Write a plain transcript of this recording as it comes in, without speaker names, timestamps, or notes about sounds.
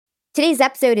Today's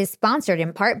episode is sponsored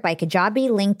in part by Kajabi,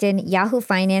 LinkedIn, Yahoo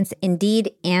Finance,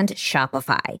 Indeed, and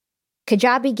Shopify.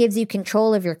 Kajabi gives you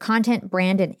control of your content,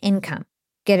 brand, and income.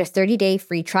 Get a 30-day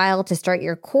free trial to start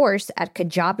your course at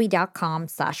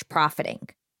kajabi.com/profiting.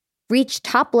 Reach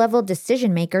top-level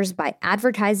decision makers by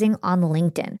advertising on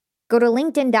LinkedIn. Go to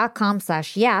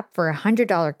linkedin.com/yap for a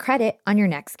 $100 credit on your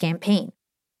next campaign.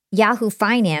 Yahoo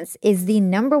Finance is the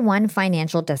 #1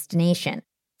 financial destination.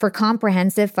 For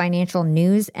comprehensive financial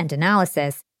news and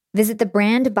analysis, visit the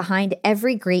brand behind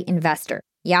every great investor,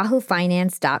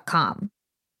 yahoofinance.com.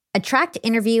 Attract,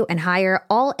 interview, and hire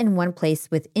all in one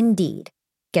place with Indeed.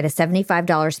 Get a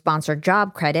 $75 sponsored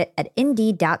job credit at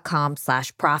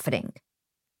indeed.com/profiting.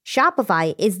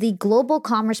 Shopify is the global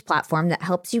commerce platform that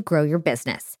helps you grow your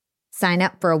business. Sign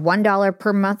up for a $1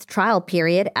 per month trial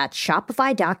period at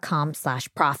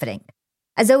shopify.com/profiting.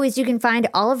 As always, you can find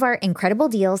all of our incredible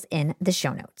deals in the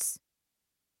show notes.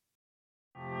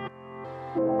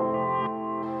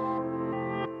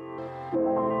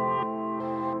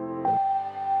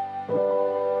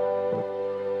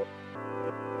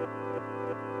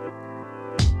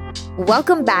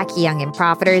 Welcome back, Young and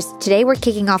Profiters. Today we're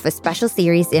kicking off a special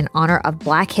series in honor of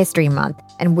Black History Month,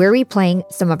 and we're replaying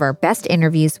some of our best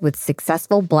interviews with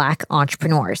successful Black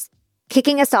entrepreneurs.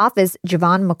 Kicking us off is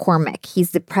JeVon McCormick.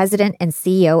 He's the president and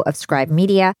CEO of Scribe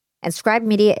Media, and Scribe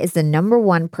Media is the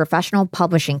 #1 professional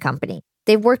publishing company.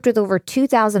 They've worked with over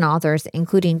 2,000 authors,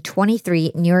 including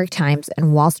 23 New York Times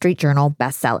and Wall Street Journal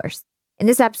bestsellers. In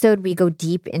this episode, we go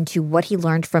deep into what he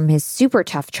learned from his super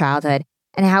tough childhood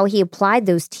and how he applied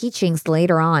those teachings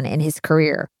later on in his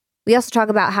career. We also talk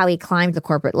about how he climbed the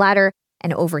corporate ladder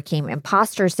and overcame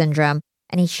imposter syndrome,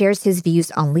 and he shares his views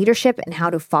on leadership and how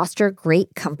to foster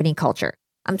great company culture.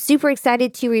 I'm super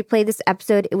excited to replay this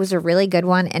episode. It was a really good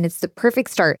one, and it's the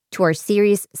perfect start to our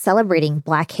series celebrating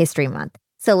Black History Month.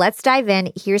 So let's dive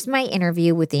in. Here's my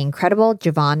interview with the incredible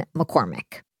JeVon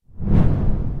McCormick.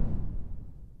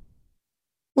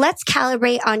 Let's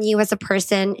calibrate on you as a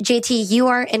person. JT, you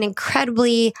are an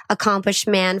incredibly accomplished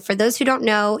man. For those who don't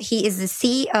know, he is the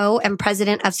CEO and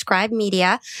president of Scribe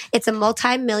Media. It's a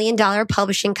multi-million-dollar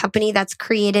publishing company that's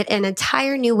created an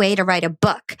entire new way to write a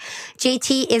book.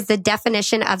 JT is the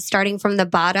definition of starting from the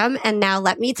bottom. And now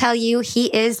let me tell you,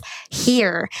 he is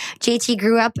here. JT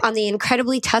grew up on the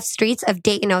incredibly tough streets of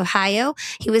Dayton, Ohio.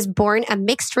 He was born a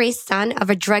mixed-race son of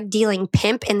a drug-dealing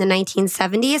pimp in the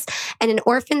 1970s and an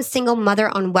orphan single mother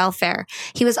on welfare.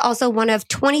 He was also one of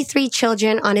 23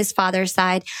 children on his father's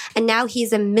side, and now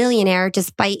he's a millionaire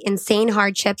despite insane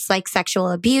hardships like sexual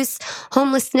abuse,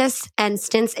 homelessness, and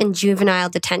stints in juvenile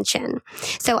detention.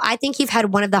 So I think you've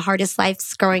had one of the hardest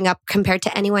lives growing up compared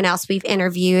to anyone else we've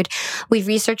interviewed. We've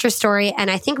researched your story, and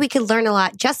I think we could learn a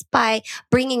lot just by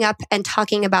bringing up and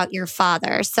talking about your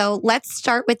father. So let's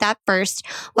start with that first.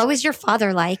 What was your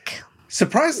father like?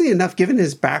 Surprisingly enough, given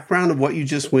his background of what you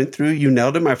just went through, you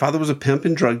nailed it. My father was a pimp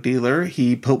and drug dealer.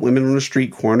 He put women on a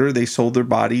street corner. They sold their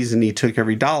bodies and he took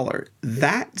every dollar.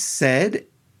 That said,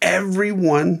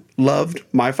 everyone loved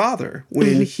my father.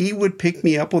 When he would pick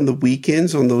me up on the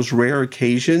weekends, on those rare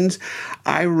occasions,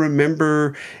 I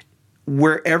remember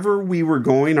wherever we were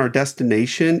going, our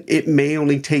destination, it may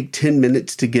only take 10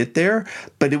 minutes to get there,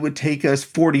 but it would take us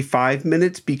 45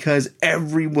 minutes because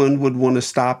everyone would want to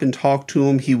stop and talk to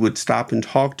him. He would stop and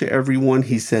talk to everyone.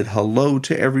 He said hello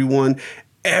to everyone.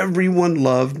 Everyone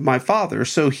loved my father.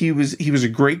 So he was a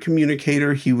great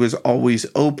communicator. He was always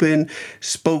open,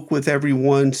 spoke with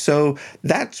everyone. So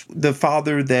that's the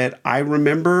father that I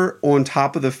remember, on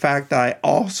top of the fact that I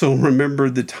also remember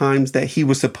the times that he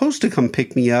was supposed to come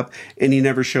pick me up and he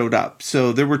never showed up.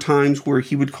 So there were times where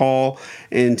he would call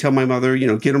and tell my mother,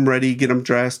 get him ready, get him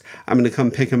dressed. I'm going to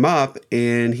come pick him up.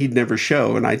 And he'd never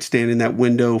show. And I'd stand in that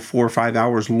window 4 or 5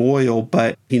 hours loyal,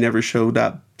 but he never showed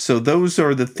up. So those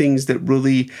are the things that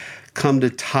really come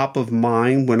to top of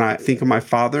mind when I think of my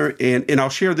father. And I'll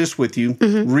share this with you.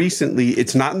 Recently,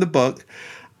 it's not in the book.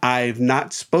 I've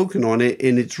not spoken on it,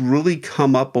 and it's really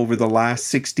come up over the last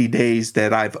 60 days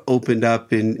that I've opened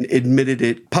up and admitted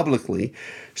it publicly.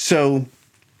 So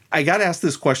I got asked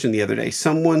this question the other day.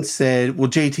 Someone said, well,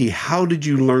 JT, how did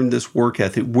you learn this work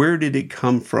ethic? Where did it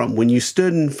come from? When you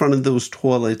stood in front of those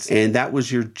toilets and that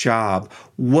was your job,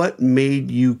 what made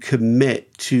you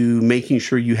commit to making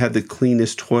sure you had the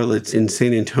cleanest toilets in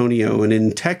San Antonio and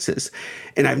in Texas?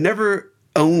 And I've never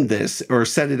owned this or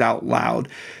said it out loud,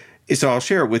 so I'll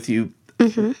share it with you.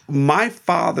 My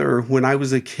father, when I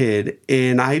was a kid,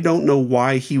 and I don't know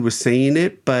why he was saying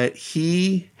it, but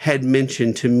he had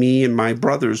mentioned to me and my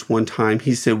brothers one time,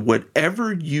 he said,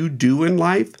 whatever you do in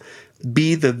life,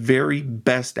 be the very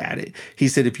best at it. He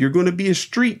said, if you're going to be a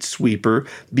street sweeper,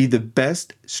 be the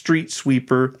best street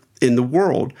sweeper in the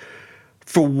world.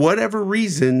 For whatever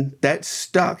reason, that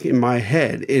stuck in my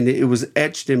head and it was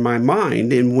etched in my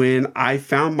mind. And when I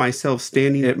found myself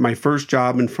standing at my first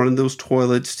job in front of those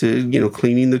toilets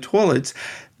cleaning the toilets,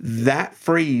 that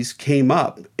phrase came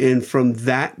up. And from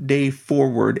that day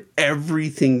forward,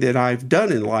 everything that I've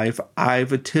done in life,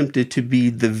 I've attempted to be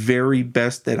the very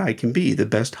best that I can be, the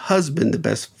best husband, the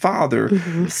best father,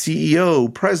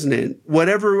 CEO, president,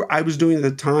 whatever I was doing at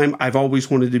the time, I've always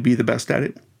wanted to be the best at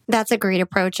it. That's a great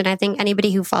approach. And I think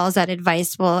anybody who follows that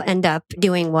advice will end up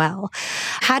doing well.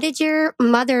 How did your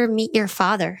mother meet your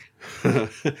father?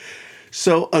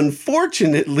 So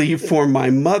unfortunately for my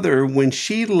mother, when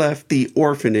she left the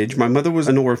orphanage, my mother was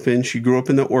an orphan. She grew up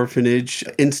in the orphanage,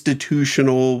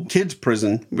 institutional kids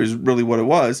prison was really what it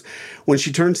was. When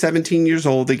she turned 17 years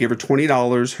old, they gave her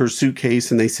 $20, her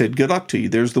suitcase, and they said, good luck to you.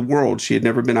 There's the world. She had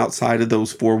never been outside of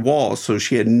those four walls, so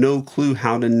she had no clue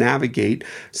how to navigate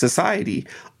society.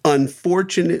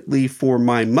 Unfortunately for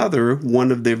my mother,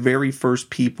 one of the very first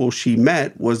people she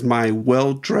met was my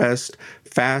well-dressed,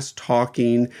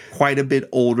 fast-talking, quite a bit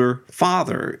older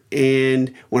father.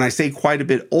 And when I say quite a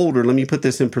bit older, let me put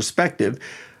this in perspective.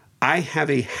 I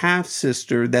have a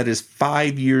half-sister that is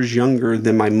 5 years younger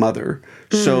than my mother.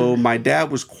 So my dad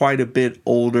was quite a bit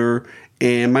older,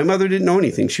 and my mother didn't know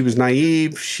anything. She was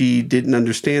naive. She didn't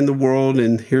understand the world.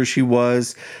 And here she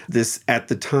was, this, at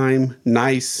the time,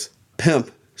 nice pimp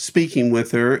speaking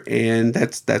with her, and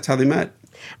that's how they met.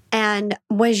 And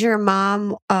was your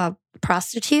mom a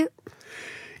prostitute?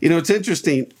 You know, it's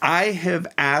interesting. I have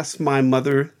asked my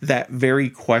mother that very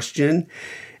question,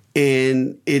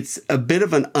 and it's a bit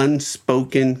of an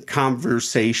unspoken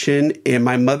conversation. And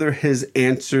my mother has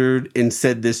answered and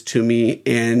said this to me,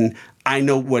 and I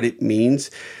know what it means.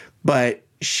 But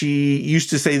she used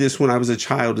to say this when I was a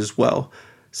child as well.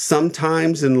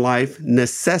 Sometimes in life,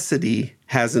 necessity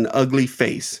has an ugly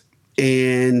face.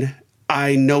 And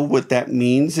I know what that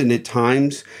means. And at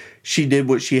times, she did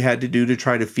what she had to do to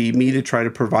try to feed me, to try to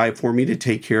provide for me, to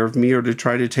take care of me, or to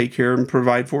try to take care and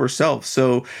provide for herself.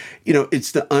 So,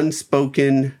 it's the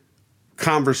unspoken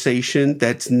conversation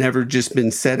that's never just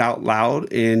been said out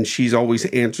loud. And she's always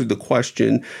answered the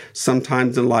question,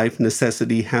 sometimes in life,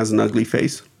 necessity has an ugly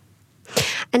face.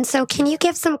 And so can you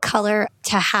give some color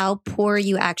to how poor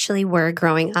you actually were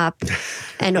growing up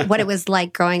and what it was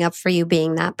like growing up for you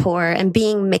being that poor and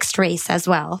being mixed race as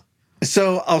well?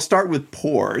 So I'll start with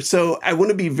poor. So I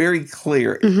want to be very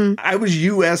clear. I was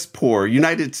U.S. poor,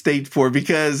 United States poor,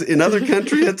 because in other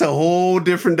countries, that's a whole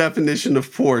different definition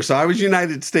of poor. So I was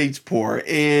United States poor.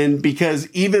 And because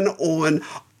even on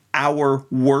our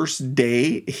worst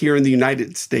day here in the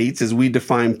United States, as we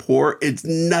define poor, it's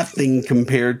nothing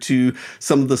compared to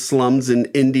some of the slums in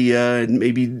India and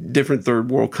maybe different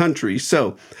third world countries.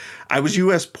 So I was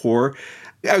U.S. poor.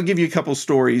 I'll give you a couple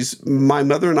stories. My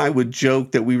mother and I would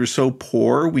joke that we were so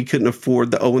poor, we couldn't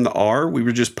afford the O and the R. We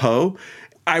were just po.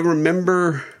 I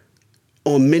remember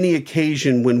on many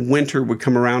occasions when winter would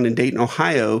come around in Dayton,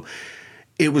 Ohio,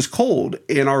 it was cold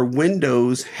and our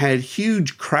windows had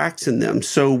huge cracks in them.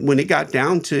 So when it got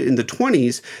down to in the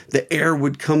 20s, the air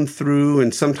would come through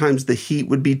and sometimes the heat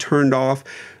would be turned off.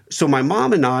 So my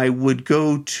mom and I would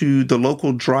go to the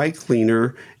local dry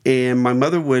cleaner and my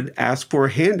mother would ask for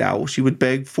a handout. She would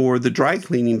beg for the dry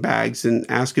cleaning bags and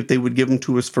ask if they would give them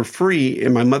to us for free.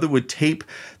 And my mother would tape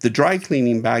the dry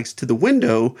cleaning bags to the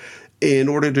window in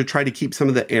order to try to keep some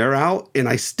of the air out. And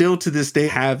I still to this day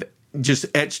have just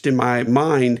etched in my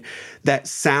mind that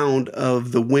sound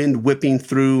of the wind whipping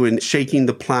through and shaking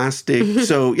the plastic.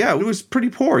 So yeah, it was pretty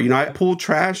poor. I pulled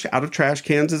trash out of trash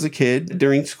cans as a kid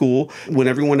during school. When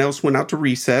everyone else went out to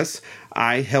recess,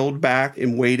 I held back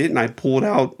and waited and I pulled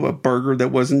out a burger that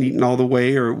wasn't eaten all the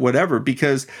way or whatever,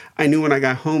 because I knew when I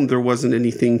got home, there wasn't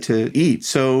anything to eat.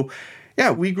 So yeah,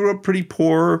 we grew up pretty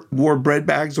poor, wore bread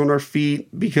bags on our feet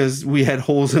because we had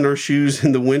holes in our shoes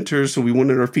in the winter, so we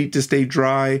wanted our feet to stay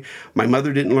dry. My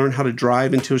mother didn't learn how to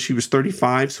drive until she was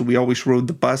 35, so we always rode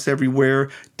the bus everywhere,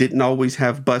 didn't always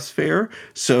have bus fare,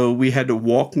 so we had to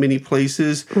walk many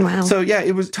places. Wow. So yeah,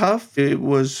 it was tough. It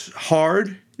was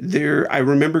hard. I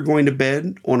remember going to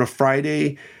bed on a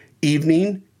Friday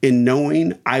evening and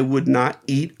knowing I would not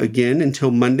eat again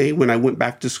until Monday when I went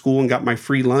back to school and got my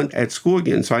free lunch at school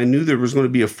again. So I knew there was going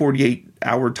to be a 48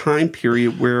 8-hour time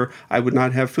period where I would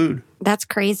not have food. That's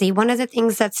crazy. One of the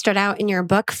things that stood out in your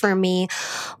book for me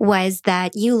was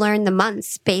that you learned the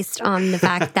months based on the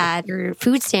fact that your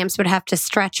food stamps would have to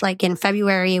stretch. Like in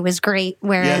February, it was great,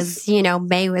 whereas,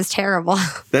 May was terrible.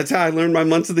 That's how I learned my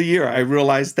months of the year. I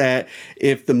realized that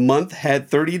if the month had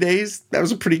 30 days, that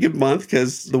was a pretty good month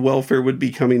because the welfare would be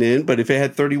coming in. But if it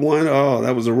had 31,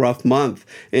 that was a rough month.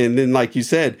 And then, like you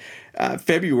said,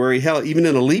 February, hell, even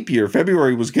in a leap year,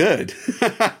 February was good.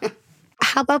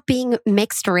 How about being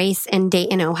mixed race in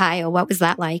Dayton, Ohio? What was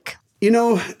that like?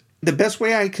 The best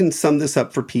way I can sum this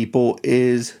up for people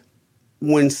is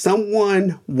when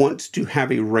someone wants to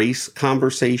have a race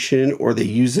conversation or they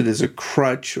use it as a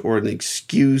crutch or an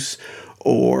excuse,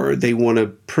 or they want to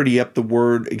pretty up the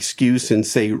word excuse and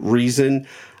say reason,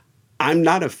 I'm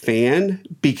not a fan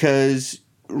because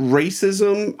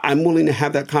racism, I'm willing to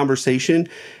have that conversation.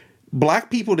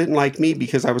 Black people didn't like me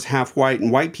because I was half white,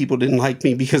 and white people didn't like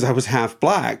me because I was half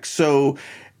black. So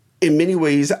in many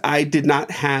ways, I did not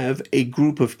have a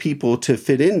group of people to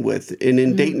fit in with. And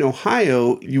in Dayton,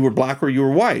 Ohio, you were black or you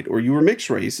were white or you were mixed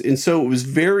race. And so it was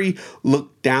very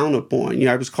looked down upon.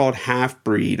 I was called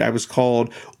half-breed. I was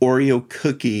called Oreo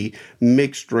cookie,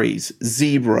 mixed race,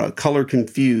 zebra, color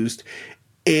confused.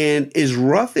 And as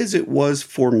rough as it was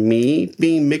for me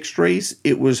being mixed race,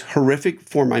 it was horrific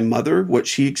for my mother, what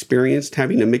she experienced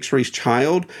having a mixed race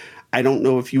child. I don't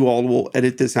know if you all will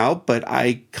edit this out, but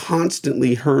I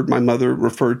constantly heard my mother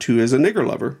referred to as a nigger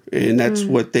lover, and that's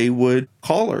what they would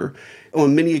call her.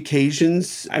 On many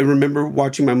occasions, I remember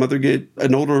watching my mother get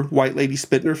an older white lady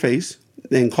spit in her face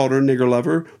and called her a nigger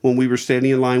lover when we were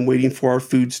standing in line waiting for our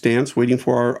food stamps, waiting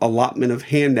for our allotment of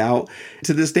handout.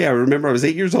 To this day, I remember I was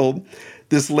 8 years old.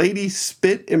 This lady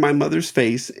spit in my mother's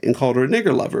face and called her a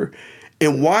nigger lover.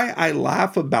 And why I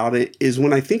laugh about it is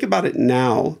when I think about it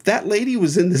now, that lady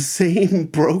was in the same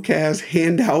broke-ass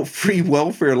handout free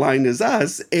welfare line as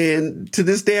us. And to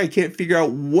this day, I can't figure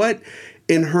out what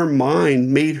in her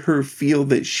mind made her feel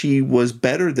that she was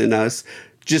better than us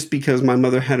just because my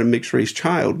mother had a mixed race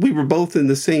child. We were both in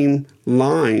the same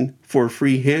line for a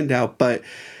free handout, but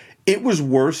it was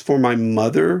worse for my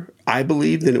mother, I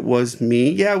believe, than it was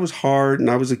me. Yeah, it was hard and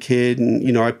I was a kid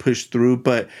and, I pushed through,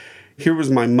 but here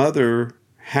was my mother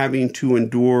having to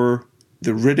endure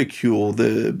the ridicule,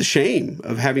 the shame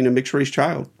of having a mixed race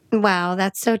child. Wow,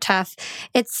 that's so tough.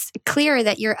 It's clear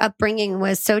that your upbringing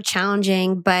was so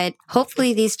challenging, but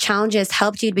hopefully these challenges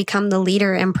helped you to become the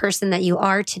leader and person that you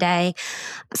are today.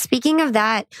 Speaking of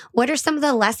that, what are some of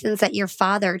the lessons that your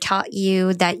father taught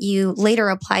you that you later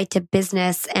applied to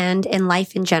business and in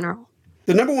life in general?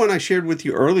 The number one I shared with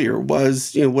you earlier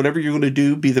was, whatever you're going to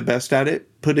do, be the best at it.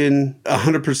 Put in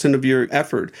 100% of your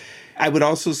effort. I would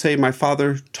also say my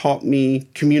father taught me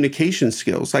communication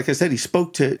skills. Like I said, he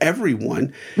spoke to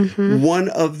everyone. One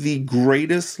of the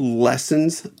greatest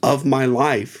lessons of my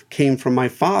life came from my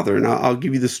father. And I'll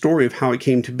give you the story of how it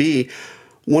came to be.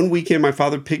 One weekend, my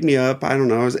father picked me up. I don't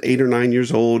know, I was 8 or 9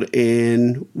 years old,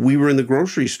 and we were in the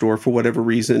grocery store for whatever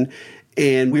reason.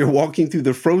 And we were walking through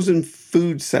the frozen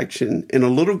food section, and a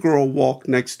little girl walked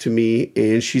next to me,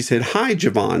 and she said, "Hi,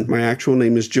 JeVon." My actual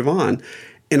name is JeVon.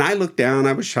 And I looked down.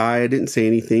 I was shy. I didn't say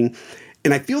anything.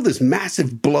 And I feel this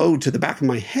massive blow to the back of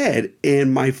my head.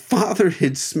 And my father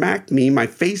had smacked me. My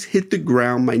face hit the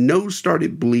ground. My nose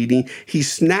started bleeding. He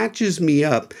snatches me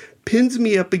up, pins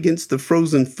me up against the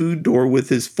frozen food door with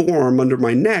his forearm under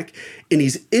my neck. And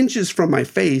he's inches from my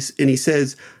face. And he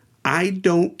says, "I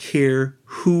don't care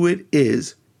who it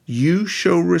is. You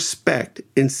show respect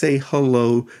and say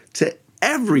hello to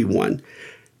everyone."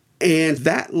 And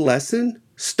that lesson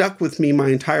stuck with me my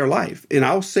entire life. And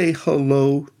I'll say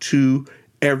hello to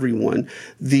everyone.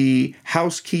 The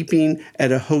housekeeping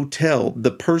at a hotel,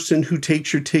 the person who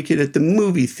takes your ticket at the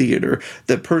movie theater,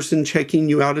 the person checking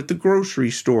you out at the grocery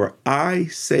store. I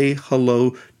say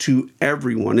hello to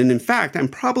everyone. And in fact, I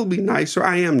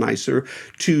am nicer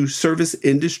to service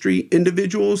industry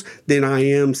individuals than I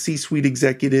am C-suite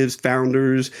executives,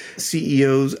 founders,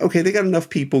 CEOs. Okay, they got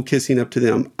enough people kissing up to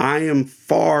them. I am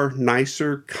far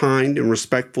nicer, kind, and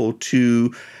respectful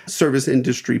to service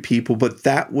industry people, but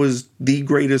that was the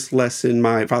greatest lesson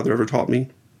my father ever taught me.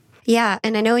 Yeah.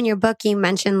 And I know in your book, you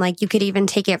mentioned you could even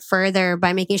take it further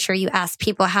by making sure you ask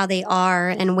people how they are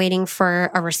and waiting for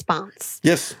a response.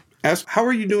 Yes. Ask, "How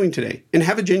are you doing today?" And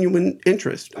have a genuine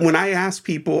interest. When I ask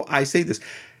people, I say this,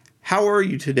 "How are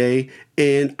you today?"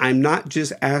 And I'm not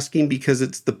just asking because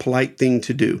it's the polite thing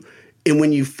to do. And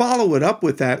when you follow it up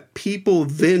with that, people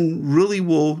then really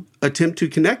will attempt to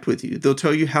connect with you. They'll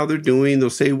tell you how they're doing.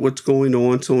 They'll say what's going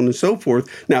on, so on and so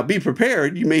forth. Now, be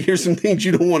prepared. You may hear some things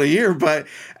you don't want to hear, but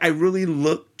I really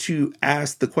look to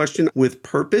ask the question with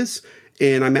purpose,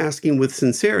 and I'm asking with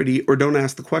sincerity, or don't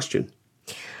ask the question.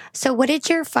 So what did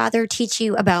your father teach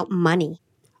you about money?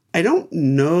 I don't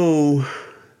know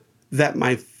that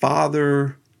my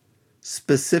father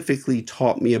specifically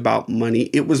taught me about money.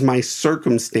 It was my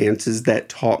circumstances that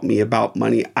taught me about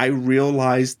money. I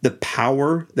realized the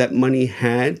power that money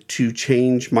had to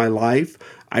change my life.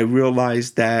 I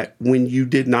realized that when you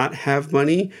did not have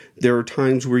money, there are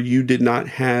times where you did not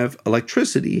have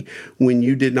electricity. When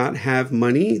you did not have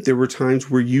money, there were times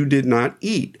where you did not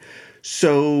eat.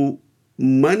 So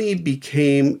money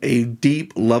became a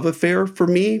deep love affair for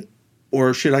me.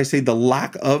 Or should I say the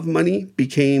lack of money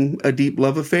became a deep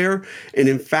love affair. And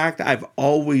in fact, I've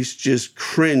always just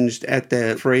cringed at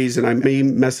that phrase, and I may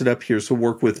mess it up here, so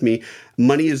work with me.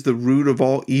 Money is the root of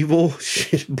all evil.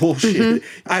 Bullshit.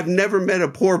 I've never met a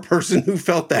poor person who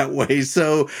felt that way.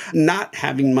 So not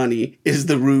having money is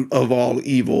the root of all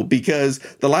evil, because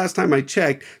the last time I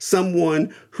checked,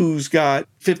 someone who's got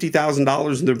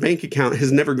 $50,000 in their bank account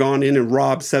has never gone in and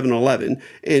robbed 7-Eleven.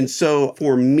 And so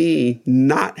for me,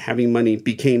 not having money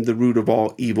became the root of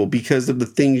all evil because of the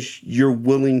things you're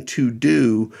willing to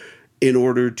do in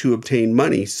order to obtain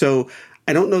money. So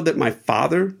I don't know that my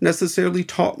father necessarily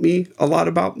taught me a lot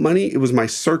about money. It was my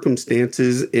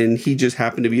circumstances, and he just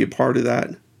happened to be a part of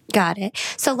that. Got it.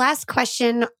 So last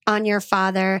question on your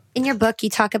father. In your book, you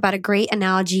talk about a great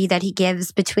analogy that he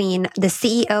gives between the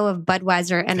CEO of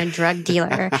Budweiser and a drug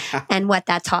dealer and what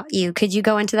that taught you. Could you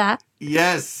go into that?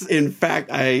 Yes. In fact,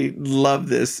 I love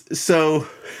this. So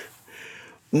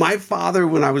my father,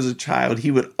 when I was a child, he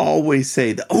would always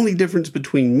say the only difference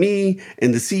between me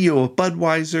and the CEO of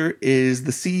Budweiser is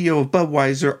the CEO of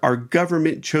Budweiser, our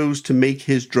government chose to make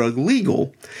his drug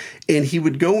legal. And he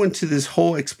would go into this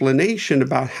whole explanation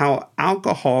about how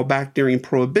alcohol back during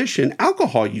Prohibition,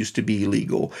 alcohol used to be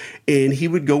illegal. And he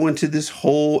would go into this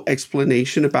whole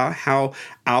explanation about how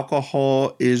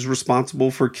alcohol is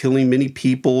responsible for killing many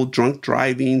people, drunk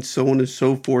driving, so on and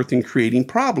so forth, and creating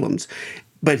problems.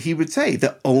 But he would say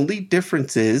the only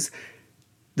difference is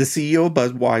the CEO of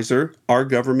Budweiser, our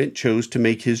government chose to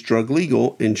make his drug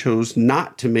legal and chose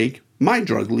not to make my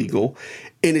drug legal.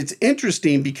 And it's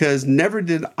interesting because never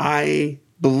did I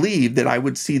believe that I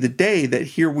would see the day that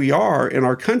here we are in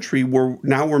our country where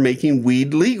now we're making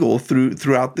weed legal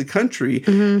throughout the country.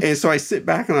 And so I sit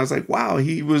back and I was like, wow,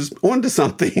 he was onto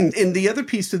something. And the other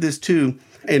piece to this too,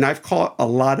 and I've caught a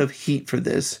lot of heat for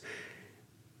this,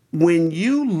 when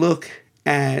you look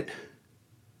at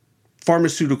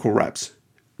pharmaceutical reps,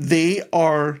 they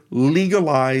are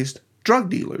legalized drug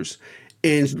dealers.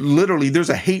 And literally,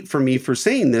 there's a hate for me for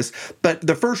saying this, but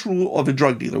the first rule of a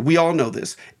drug dealer, we all know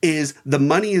this, is the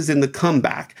money is in the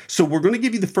comeback. So we're going to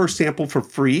give you the first sample for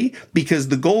free because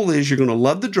the goal is you're going to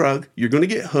love the drug, you're going to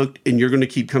get hooked, and you're going to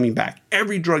keep coming back.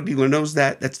 Every drug dealer knows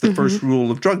that. That's the first rule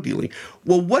of drug dealing.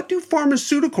 Well, what do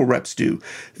pharmaceutical reps do?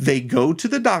 They go to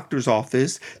the doctor's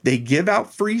office, they give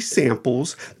out free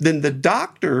samples, then the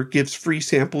doctor gives free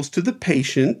samples to the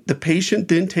patient. The patient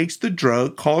then takes the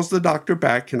drug, calls the doctor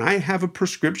back, can I have a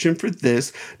prescription for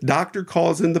this? Doctor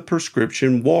calls in the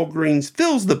prescription, Walgreens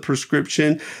fills the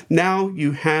prescription. Now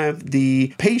you have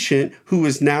the patient who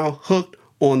is now hooked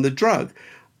on the drug.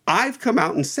 I've come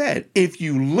out and said, if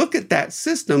you look at that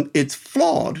system, it's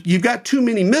flawed. You've got too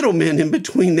many middlemen in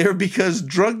between there because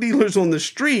drug dealers on the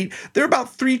street, there are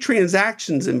about 3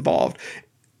 transactions involved.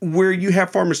 Where you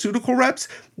have pharmaceutical reps,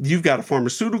 you've got a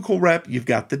pharmaceutical rep, you've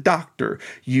got the doctor,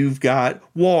 you've got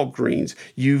Walgreens,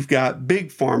 you've got Big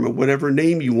Pharma, whatever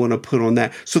name you want to put on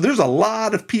that. So there's a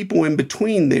lot of people in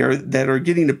between there that are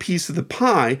getting a piece of the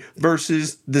pie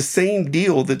versus the same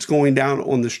deal that's going down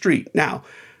on the street. Now,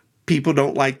 people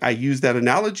don't like I use that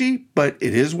analogy, but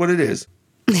it is what it is.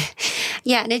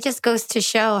 Yeah, and it just goes to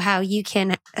show how you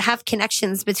can have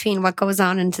connections between what goes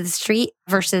on into the street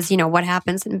versus, what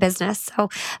happens in business. So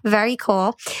very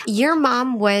cool. Your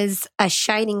mom was a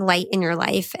shining light in your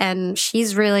life, and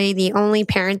she's really the only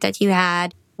parent that you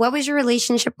had. What was your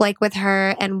relationship like with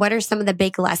her, and what are some of the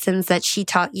big lessons that she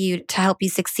taught you to help you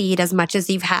succeed as much as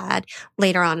you've had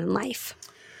later on in life?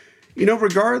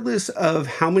 Regardless of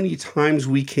how many times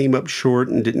we came up short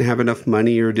and didn't have enough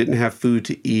money or didn't have food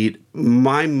to eat,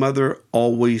 my mother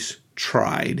always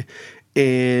tried.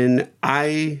 And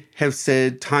I have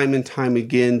said time and time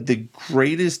again, the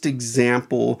greatest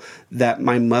example that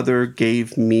my mother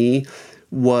gave me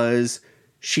was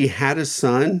she had a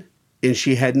son and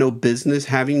she had no business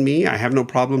having me. I have no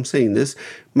problem saying this.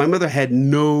 My mother had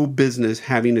no business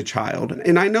having a child.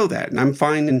 And I know that, and I'm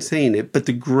fine in saying it. But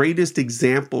the greatest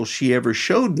example she ever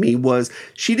showed me was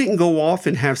she didn't go off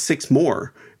and have 6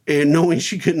 more, and knowing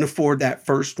she couldn't afford that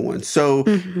first one. So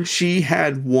she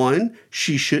had one.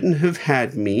 She shouldn't have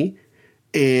had me.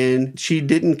 And she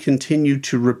didn't continue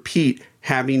to repeat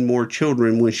having more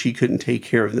children when she couldn't take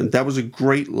care of them. That was a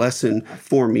great lesson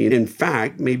for me. In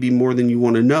fact, maybe more than you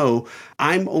want to know,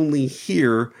 I'm only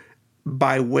here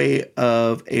by way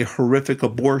of a horrific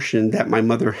abortion that my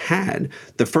mother had.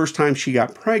 The first time she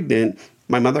got pregnant,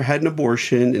 my mother had an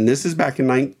abortion, and this is back in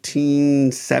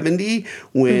 1970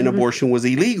 when abortion was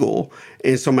illegal.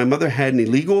 And so my mother had an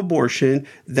illegal abortion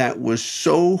that was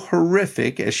so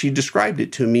horrific, as she described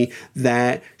it to me,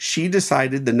 that she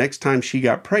decided the next time she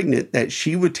got pregnant that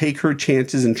she would take her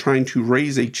chances in trying to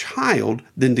raise a child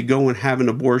than to go and have an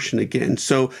abortion again.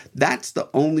 So that's the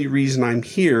only reason I'm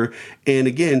here. And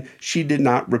again, she did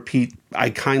not repeat. I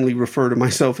kindly refer to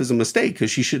myself as a mistake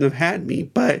because she shouldn't have had me,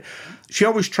 but she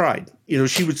always tried. You know,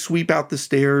 she would sweep out the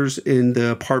stairs in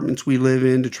the apartments we live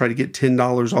in to try to get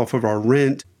 $10 off of our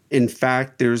rent. In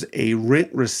fact, there's a rent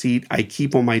receipt I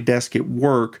keep on my desk at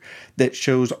work that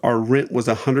shows our rent was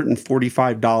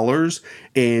 $145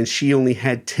 and she only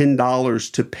had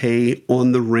 $10 to pay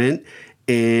on the rent.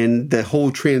 And the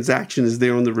whole transaction is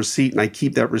there on the receipt, and I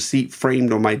keep that receipt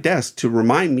framed on my desk to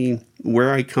remind me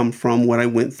where I come from, what I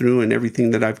went through, and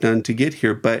everything that I've done to get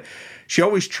here. But she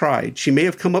always tried. She may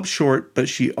have come up short, but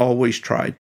she always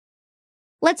tried.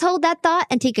 Let's hold that thought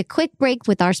and take a quick break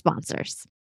with our sponsors.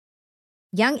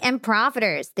 Young and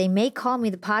Profiters, they may call me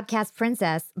the podcast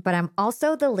princess, but I'm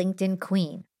also the LinkedIn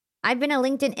queen. I've been a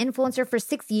LinkedIn influencer for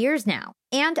 6 years now,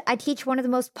 and I teach one of the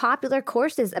most popular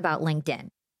courses about LinkedIn.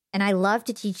 And I love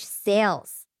to teach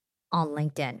sales on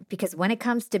LinkedIn because when it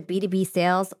comes to B2B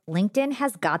sales, LinkedIn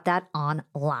has got that on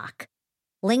lock.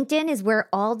 LinkedIn is where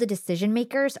all the decision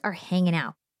makers are hanging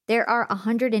out. There are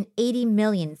 180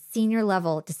 million senior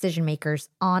level decision makers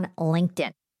on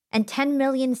LinkedIn and 10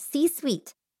 million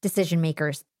C-suite decision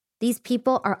makers. These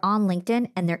people are on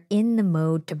LinkedIn and they're in the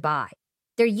mode to buy.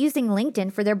 They're using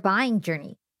LinkedIn for their buying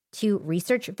journey to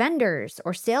research vendors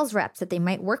or sales reps that they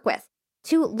might work with,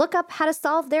 to look up how to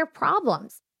solve their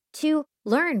problems, to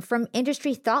learn from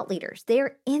industry thought leaders. They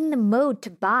are in the mode to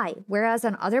buy, whereas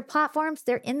on other platforms,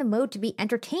 they're in the mode to be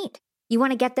entertained. You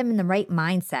want to get them in the right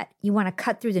mindset. You want to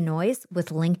cut through the noise with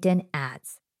LinkedIn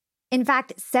ads. In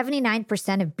fact, 79%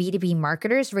 of B2B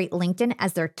marketers rate LinkedIn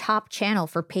as their top channel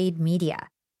for paid media.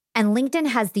 And LinkedIn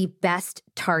has the best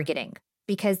targeting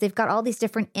because they've got all these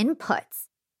different inputs.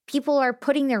 People are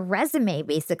putting their resume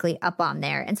basically up on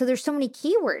there. And so there's so many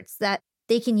keywords that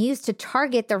they can use to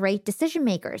target the right decision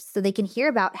makers so they can hear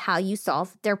about how you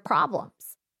solve their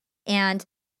problems. And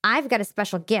I've got a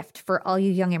special gift for all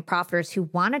you young and profiters who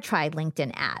want to try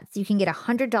LinkedIn ads. You can get a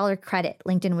 $100 credit.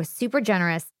 LinkedIn was super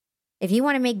generous. If you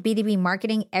want to make B2B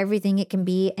marketing everything it can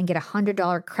be and get a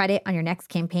 $100 credit on your next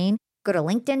campaign, go to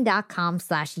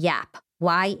linkedin.com/YAP,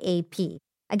 YAP.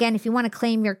 Again, if you want to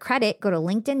claim your credit, go to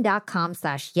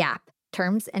linkedin.com/YAP.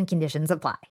 Terms and conditions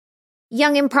apply.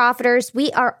 Young and profiters,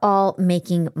 we are all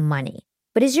making money.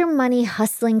 But is your money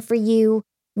hustling for you?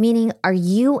 Meaning, are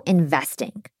you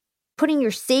investing? Putting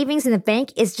your savings in the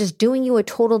bank is just doing you a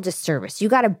total disservice. You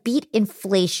got to beat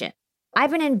inflation.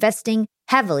 I've been investing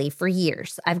heavily for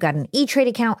years. I've got an E-Trade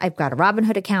account. I've got a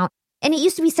Robinhood account. And it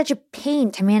used to be such a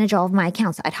pain to manage all of my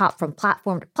accounts. I'd hop from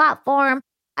platform to platform.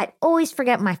 I'd always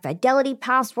forget my Fidelity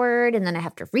password, and then I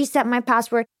have to reset my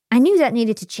password. I knew that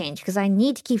needed to change because I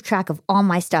need to keep track of all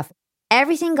my stuff.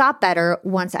 Everything got better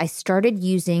once I started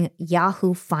using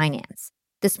Yahoo Finance,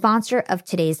 the sponsor of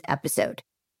today's episode.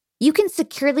 You can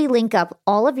securely link up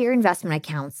all of your investment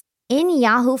accounts in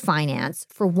Yahoo Finance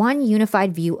for one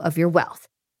unified view of your wealth.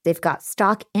 They've got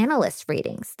stock analyst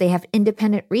ratings. They have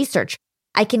independent research.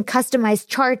 I can customize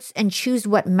charts and choose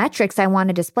what metrics I want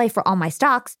to display for all my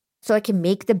stocks so I can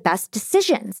make the best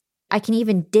decisions. I can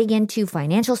even dig into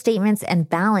financial statements and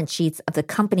balance sheets of the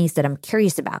companies that I'm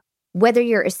curious about. Whether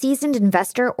you're a seasoned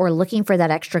investor or looking for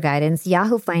that extra guidance,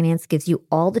 Yahoo Finance gives you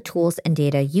all the tools and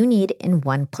data you need in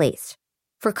one place.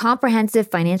 For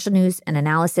comprehensive financial news and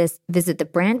analysis, visit the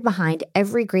brand behind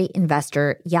every great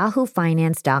investor,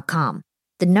 yahoofinance.com,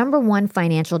 the #1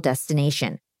 financial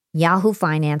destination,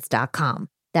 yahoofinance.com.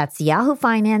 That's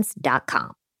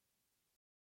yahoofinance.com.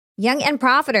 Young and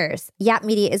profiters, Yap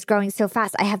Media is growing so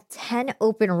fast. I have 10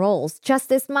 open roles just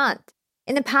this month.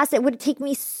 In the past, it would take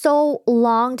me so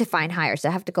long to find hires.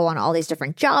 I have to go on all these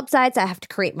different job sites. I have to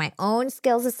create my own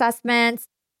skills assessments.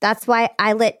 That's why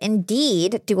I let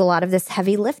Indeed do a lot of this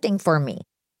heavy lifting for me.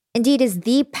 Indeed is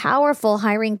the powerful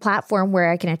hiring platform where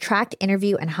I can attract,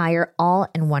 interview, and hire all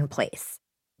in one place.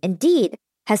 Indeed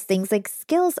has things like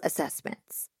skills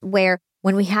assessments, where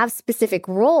when we have specific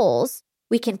roles,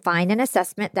 we can find an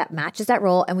assessment that matches that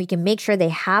role and we can make sure they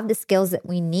have the skills that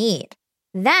we need.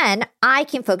 Then I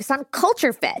can focus on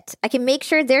culture fit. I can make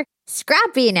sure they're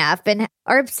scrappy enough and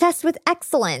are obsessed with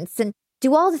excellence and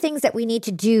do all the things that we need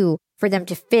to do for them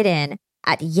to fit in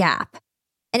at Yap.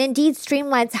 And Indeed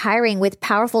streamlines hiring with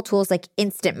powerful tools like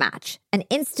Instant Match. An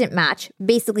Instant Match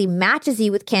basically matches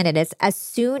you with candidates as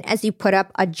soon as you put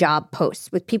up a job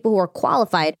post with people who are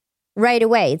qualified right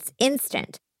away. It's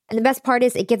instant. And the best part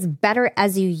is it gets better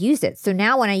as you use it. So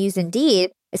now when I use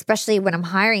Indeed, especially when I'm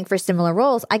hiring for similar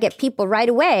roles, I get people right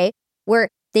away where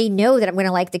they know that I'm going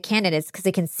to like the candidates because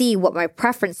they can see what my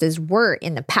preferences were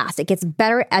in the past. It gets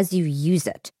better as you use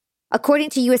it. According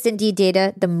to US Indeed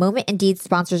data, the moment Indeed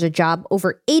sponsors a job,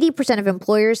 over 80% of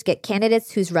employers get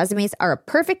candidates whose resumes are a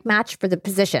perfect match for the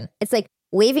position. It's like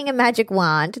waving a magic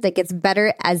wand that gets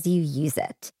better as you use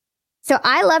it. So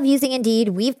I love using Indeed.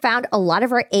 We've found a lot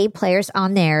of our A players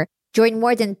on there. Join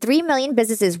more than 3 million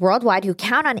businesses worldwide who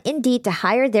count on Indeed to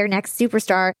hire their next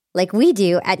superstar like we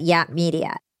do at Yap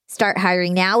Media. Start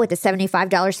hiring now with a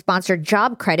 $75 sponsored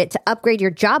job credit to upgrade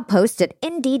your job post at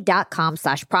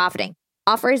Indeed.com/profiting.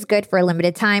 Offer is good for a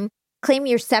limited time. Claim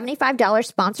your $75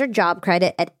 sponsored job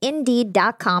credit at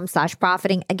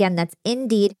Indeed.com/profiting. Again, that's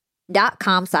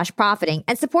Indeed.com/profiting.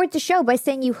 And support the show by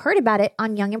saying you heard about it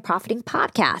on Young and Profiting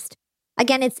Podcast.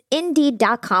 Again, it's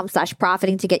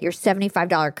Indeed.com/profiting to get your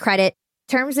 $75 credit.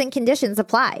 Terms and conditions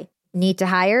apply. Need to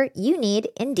hire? You need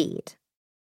Indeed.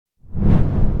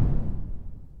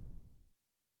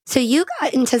 So you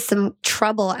got into some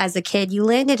trouble as a kid. You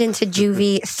landed into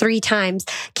juvie 3 times.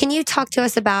 Can you talk to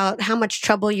us about how much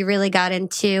trouble you really got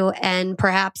into and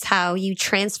perhaps how you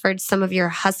transferred some of your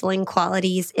hustling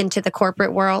qualities into the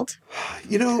corporate world?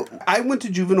 You know, I went to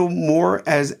juvenile more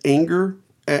as anger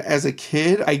as a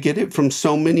kid. I get it from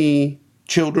so many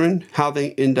children, how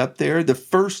they end up there. The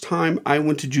first time I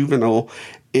went to juvenile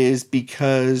is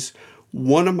because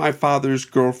one of my father's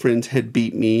girlfriends had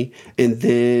beat me, and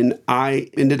then I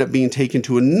ended up being taken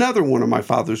to another one of my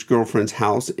father's girlfriend's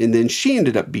house, and then she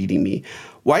ended up beating me.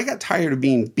 Well, I got tired of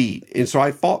being beat, and so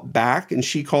I fought back, and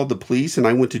she called the police, and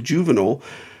I went to juvenile.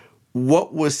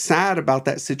 What was sad about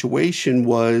that situation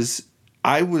was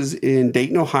I was in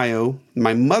Dayton, Ohio.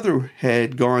 My mother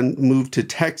had moved to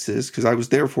Texas because I was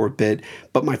there for a bit,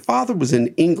 but my father was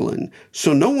in England.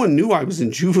 So no one knew I was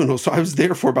in juvenile. So I was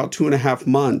there for about 2.5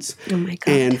 months. Oh my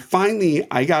God. And finally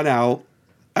I got out.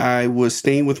 I was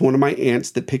staying with one of my aunts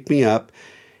that picked me up,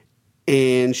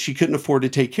 and she couldn't afford to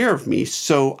take care of me.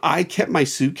 So I kept my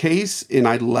suitcase and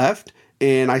I left.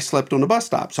 And I slept on a bus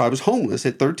stop. So I was homeless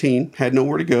at 13, had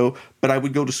nowhere to go, but I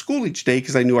would go to school each day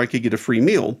because I knew I could get a free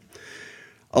meal.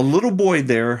 A little boy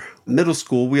there, middle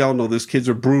school, we all know those kids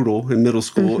are brutal in middle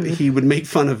school. Mm-hmm. He would make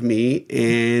fun of me,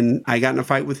 and I got in a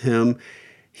fight with him.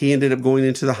 He ended up going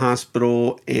into the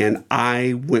hospital, and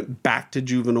I went back to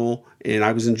juvenile, and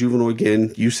I was in juvenile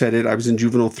again. You said it. I was in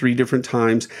juvenile 3 different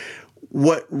times.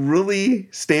 What really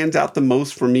stands out the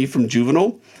most for me from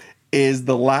juvenile is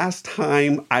the last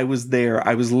time I was there,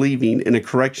 I was leaving, and a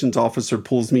corrections officer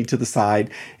pulls me to the side,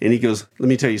 and he goes, "Let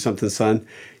me tell you something, son.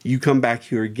 You come back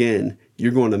here again,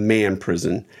 you're going to man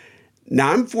prison."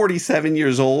 Now, I'm 47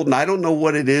 years old, and I don't know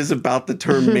what it is about the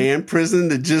term man prison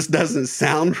that just doesn't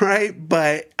sound right,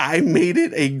 but I made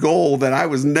it a goal that I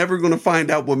was never going to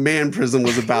find out what man prison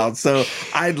was about. So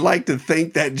I'd like to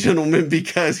thank that gentleman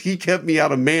because he kept me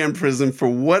out of man prison. For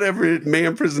whatever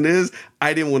man prison is,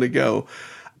 I didn't want to go.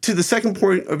 To the second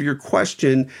point of your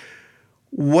question,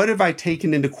 what have I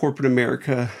taken into corporate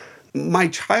America? My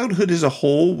childhood as a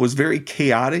whole was very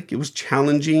chaotic. It was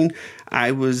challenging. I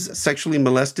was sexually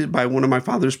molested by one of my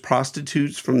father's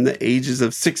prostitutes from the ages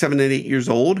of 6, 7, and 8 years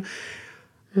old.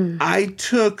 I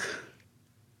took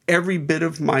every bit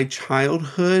of my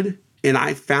childhood and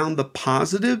I found the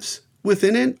positives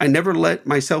within it. I never let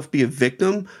myself be a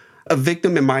victim. A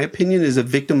victim, in my opinion, is a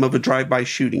victim of a drive-by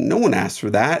shooting. No one asked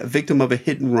for that. A victim of a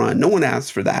hit and run. No one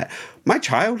asked for that. My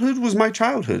childhood was my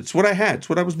childhood. It's what I had. It's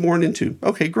what I was born into.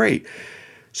 Okay, great.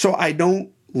 So I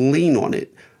don't lean on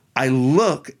it. I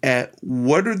look at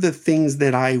what are the things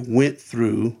that I went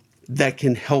through that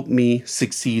can help me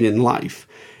succeed in life.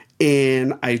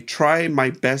 And I try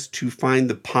my best to find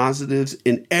the positives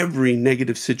in every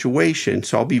negative situation.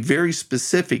 So I'll be very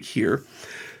specific here.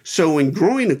 So in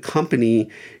growing a company,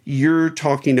 you're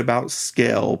talking about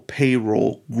scale,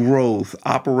 payroll, growth,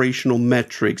 operational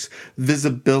metrics,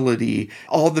 visibility,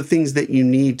 all the things that you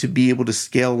need to be able to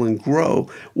scale and grow.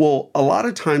 Well, a lot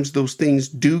of times those things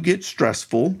do get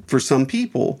stressful for some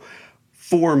people.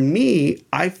 For me,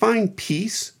 I find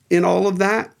peace in all of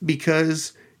that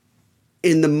because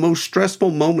in the most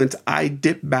stressful moments, I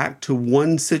dip back to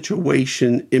one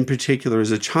situation in particular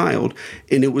as a child,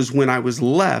 and it was when I was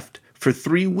left for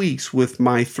 3 weeks with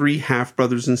my 3 half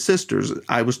brothers and sisters.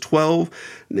 I was 12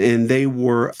 and they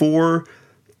were 4,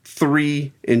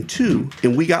 3, and 2.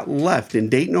 And we got left in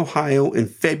Dayton, Ohio in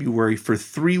February for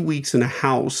 3 weeks in a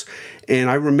house. And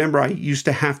I remember I used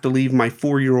to have to leave my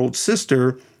 4-year-old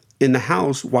sister in the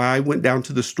house while I went down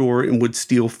to the store and would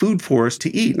steal food for us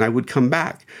to eat. And I would come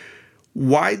back.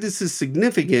 Why this is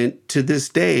significant to this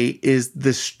day is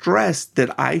the stress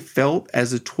that I felt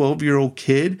as a 12-year-old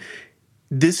kid.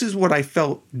 This is what I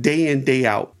felt day in, day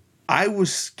out. I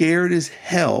was scared as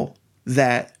hell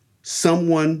that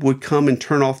someone would come and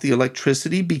turn off the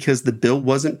electricity because the bill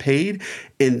wasn't paid,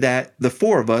 and that the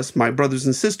 4 of us, my brothers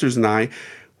and sisters and I,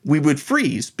 we would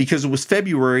freeze because it was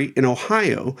February in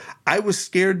Ohio. I was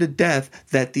scared to death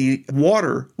that the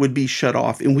water would be shut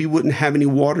off and we wouldn't have any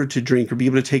water to drink or be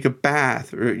able to take a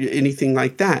bath or anything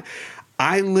like that.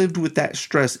 I lived with that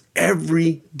stress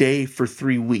every day for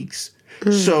 3 weeks.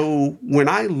 So when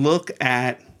I look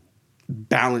at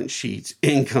balance sheets,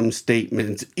 income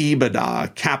statements,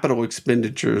 EBITDA, capital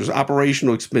expenditures,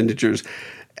 operational expenditures,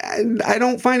 I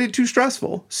don't find it too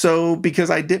stressful. So because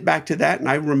I dip back to that and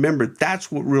I remember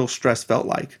that's what real stress felt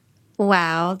like.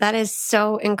 Wow, that is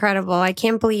so incredible. I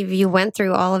can't believe you went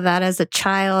through all of that as a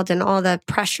child and all the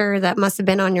pressure that must have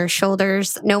been on your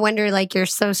shoulders. No wonder you're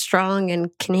so strong and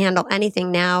can handle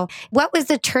anything now. What was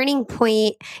the turning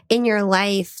point in your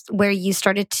life where you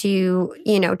started to,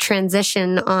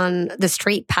 transition on the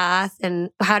straight path?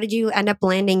 And how did you end up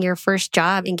landing your first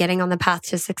job and getting on the path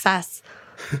to success?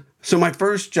 So my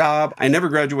first job, I never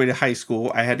graduated high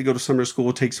school. I had to go to summer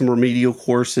school, take some remedial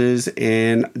courses,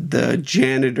 and the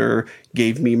janitor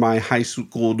gave me my high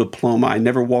school diploma. I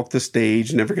never walked the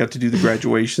stage, never got to do the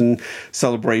graduation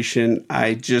celebration.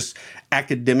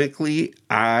 Academically,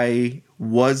 I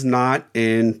was not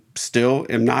and still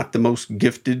am not the most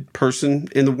gifted person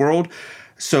in the world.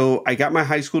 So I got my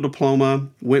high school diploma,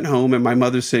 went home, and my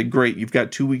mother said, great, you've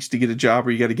got 2 weeks to get a job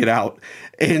or you got to get out.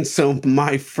 And so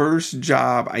my first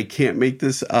job, I can't make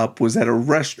this up, was at a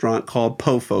restaurant called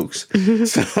Po Folks.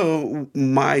 So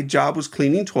my job was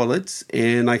cleaning toilets.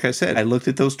 And like I said, I looked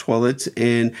at those toilets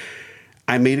and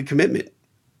I made a commitment.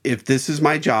 If this is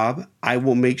my job, I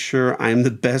will make sure I'm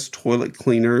the best toilet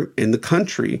cleaner in the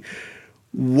country.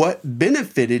 What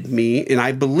benefited me, and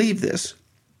I believe this,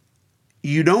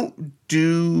 you don't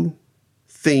do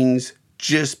things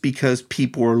just because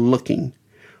people are looking.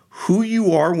 Who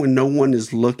you are when no one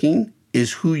is looking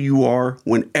is who you are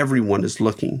when everyone is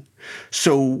looking.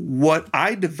 So what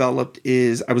I developed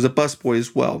is, I was a busboy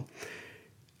as well.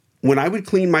 When I would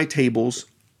clean my tables,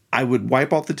 I would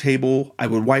wipe off the table, I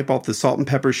would wipe off the salt and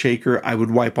pepper shaker, I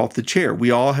would wipe off the chair. We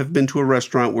all have been to a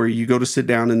restaurant where you go to sit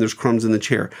down and there's crumbs in the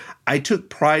chair. I took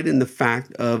pride in the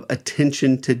fact of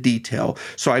attention to detail,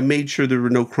 so I made sure there were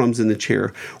no crumbs in the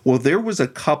chair. Well, there was a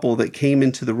couple that came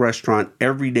into the restaurant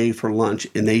every day for lunch,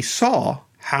 and they saw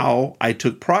how I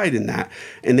took pride in that.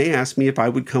 And they asked me if I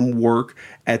would come work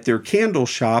at their candle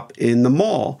shop in the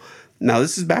mall. Now,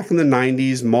 this is back in the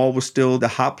 90s. Mall was still the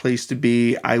hot place to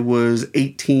be. I was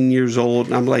 18 years old,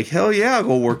 and I'm like, hell yeah, I'll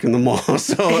go work in the mall.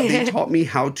 So they taught me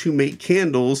how to make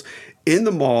candles in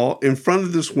the mall in front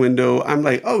of this window. I'm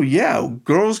like, oh yeah,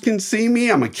 girls can see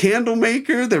me. I'm a candle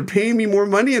maker. They're paying me more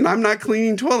money, and I'm not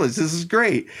cleaning toilets. This is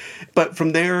great. But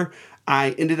from there,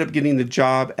 I ended up getting the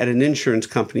job at an insurance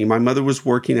company. My mother was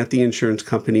working at the insurance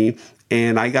company,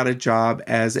 and I got a job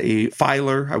as a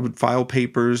filer. I would file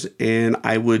papers and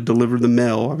I would deliver the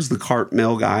mail. I was the cart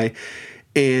mail guy.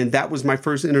 And that was my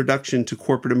first introduction to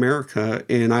corporate America.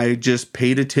 And I just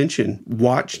paid attention,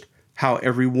 watched how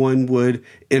everyone would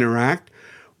interact,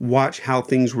 watch how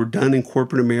things were done in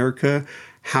corporate America,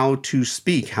 how to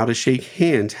speak, how to shake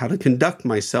hands, how to conduct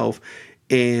myself.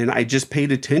 And I just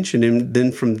paid attention. And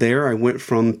then from there, I went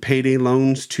from payday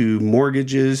loans to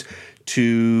mortgages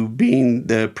to being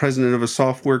the president of a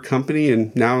software company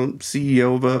and now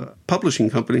CEO of a publishing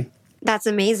company. That's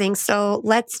amazing. So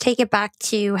let's take it back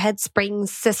to Headspring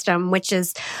System, which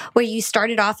is where you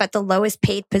started off at the lowest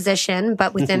paid position,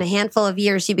 but within a handful of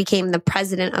years, you became the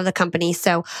president of the company.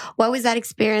 So what was that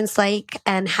experience like,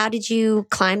 and how did you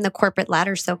climb the corporate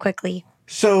ladder so quickly?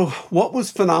 So what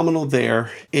was phenomenal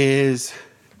there is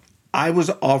I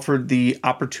was offered the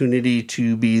opportunity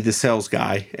to be the sales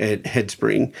guy at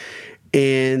Headspring.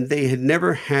 And they had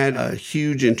never had a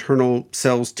huge internal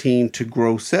sales team to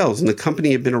grow sales. And the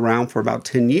company had been around for about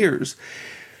 10 years.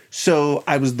 So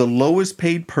I was the lowest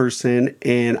paid person,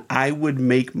 and I would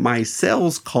make my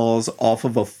sales calls off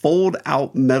of a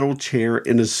fold-out metal chair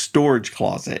in a storage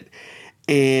closet.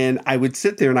 And I would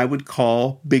sit there and I would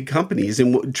call big companies.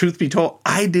 And truth be told,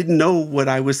 I didn't know what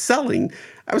I was selling.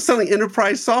 I was selling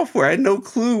enterprise software. I had no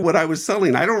clue what I was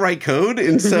selling. I don't write code.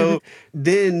 And so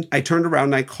then I turned around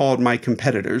and I called my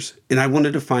competitors, and I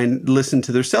wanted to listen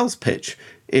to their sales pitch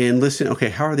and listen, okay,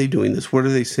 how are they doing this? What are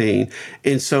they saying?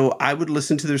 And so I would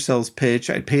listen to their sales pitch.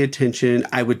 I'd pay attention.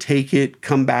 I would take it,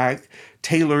 come back,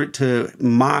 tailor it to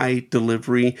my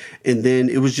delivery. And then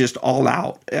it was just all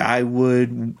out. I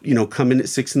would, come in at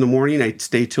 6 a.m. I'd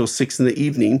stay till 6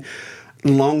 p.m.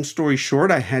 Long story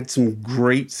short, I had some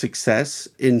great success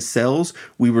in sales.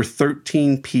 We were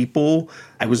 13 people.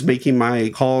 I was making my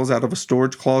calls out of a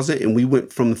storage closet, and we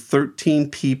went from 13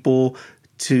 people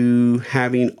to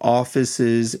having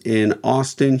offices in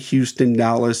Austin, Houston,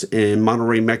 Dallas, and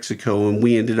Monterrey, Mexico. And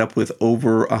we ended up with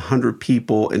over 100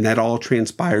 people, and that all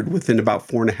transpired within about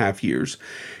 4.5 years.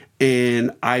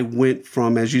 And I went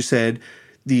from, as you said,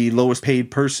 the lowest paid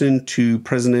person to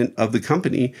president of the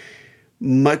company.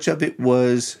 Much of it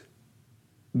was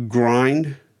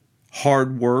grind,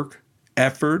 hard work,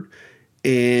 effort,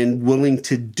 and willing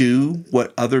to do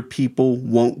what other people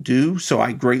won't do. So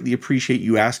I greatly appreciate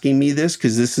you asking me this,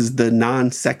 because this is the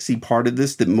non-sexy part of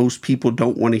this that most people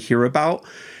don't want to hear about.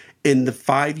 In the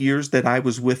 5 years that I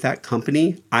was with that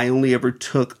company, I only ever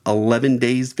took 11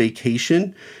 days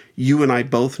vacation. You and I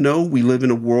both know we live in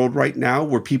a world right now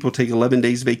where people take 11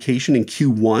 days vacation in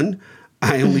Q1.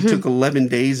 I only took 11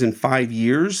 days in 5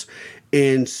 years.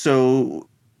 And so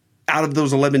out of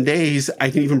those 11 days, I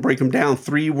can even break them down.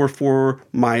 3 were for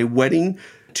my wedding,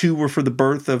 2 were for the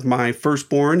birth of my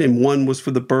firstborn, and 1 was for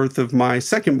the birth of my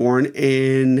secondborn.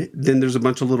 And then there's a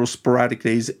bunch of little sporadic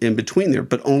days in between there,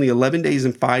 but only 11 days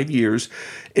in 5 years.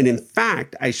 And in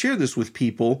fact, I share this with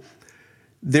people.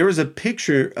 There is a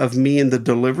picture of me in the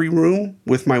delivery room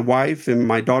with my wife and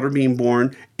my daughter being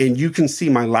born, and you can see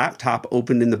my laptop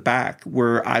open in the back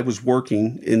where I was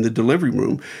working in the delivery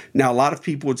room. Now, a lot of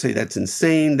people would say that's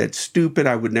insane, that's stupid,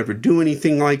 I would never do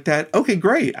anything like that. Okay,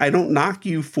 great. I don't knock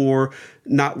you for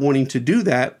not wanting to do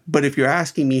that, but if you're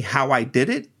asking me how I did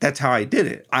it, that's how I did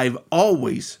it. I've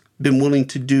always been willing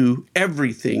to do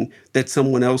everything that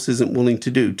someone else isn't willing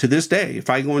to do. To this day, if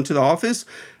I go into the office,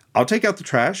 I'll take out the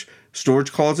trash.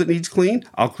 Storage closet needs clean,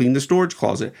 I'll clean the storage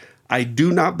closet. I do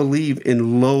not believe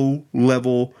in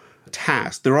low-level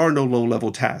tasks. There are no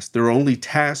low-level tasks. There are only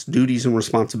tasks, duties, and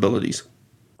responsibilities.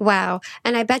 Wow.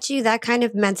 And I bet you that kind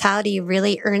of mentality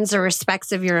really earns the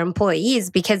respects of your employees,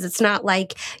 because it's not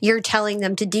like you're telling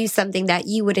them to do something that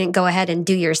you wouldn't go ahead and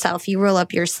do yourself. You roll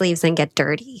up your sleeves and get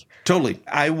dirty. Totally.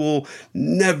 I will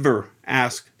never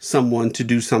ask someone to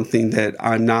do something that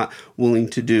I'm not willing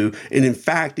to do. And in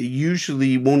fact, it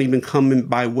usually won't even come in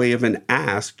by way of an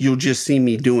ask. You'll just see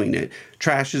me doing it.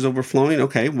 Trash is overflowing.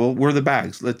 Okay, well, where are the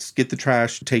bags? Let's get the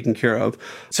trash taken care of.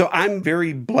 So I'm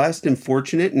very blessed and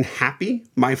fortunate and happy.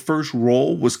 My first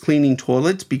role was cleaning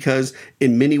toilets, because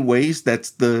in many ways,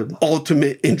 that's the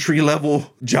ultimate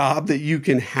entry-level job that you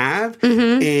can have.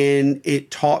 And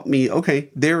it taught me, okay,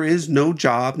 there is no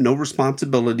job, no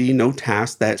responsibility, no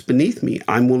task that's beneath me.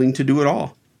 I'm willing to do it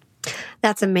all.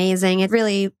 That's amazing. It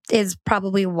really is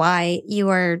probably why you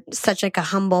are such like a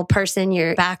humble person.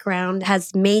 Your background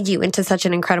has made you into such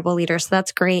an incredible leader. So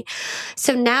that's great.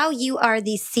 So now you are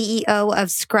the CEO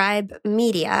of Scribe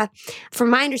Media.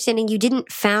 From my understanding, you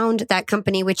didn't found that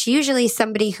company, which usually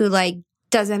somebody who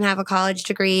doesn't have a college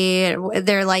degree,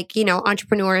 they're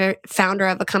entrepreneur, founder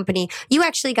of a company. You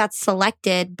actually got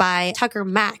selected by Tucker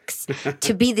Max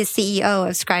to be the CEO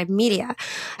of Scribe Media.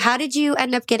 How did you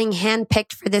end up getting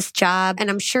handpicked for this job? And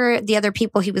I'm sure the other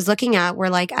people he was looking at were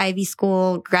like Ivy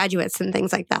School graduates and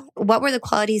things like that. What were the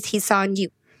qualities he saw in you?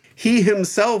 He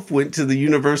himself went to the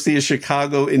University of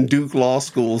Chicago and Duke Law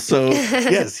School. So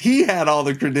yes, he had all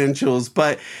the credentials,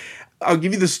 but I'll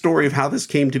give you the story of how this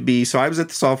came to be. So I was at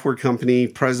the software company,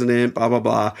 president, blah, blah,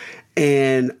 blah.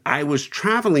 And I was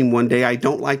traveling one day. I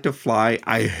don't like to fly.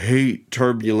 I hate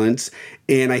turbulence.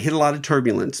 And I hit a lot of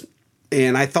turbulence.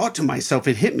 And I thought to myself,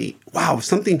 it hit me, wow, if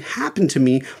something happened to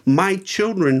me, my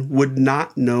children would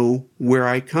not know where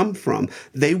I come from.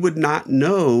 They would not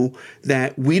know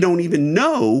that we don't even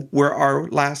know where our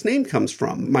last name comes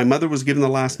from. My mother was given the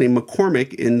last name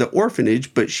McCormick in the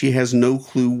orphanage, but she has no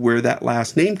clue where that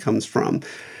last name comes from.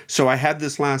 So I had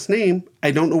this last name.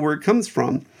 I don't know where it comes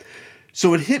from.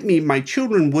 So it hit me, my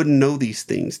children wouldn't know these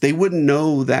things. They wouldn't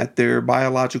know that their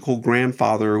biological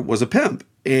grandfather was a pimp.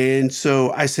 And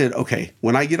so I said, okay,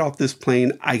 when I get off this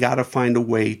plane, I got to find a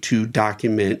way to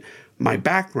document my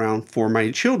background for my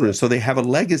children so they have a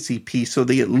legacy piece, so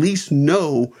they at least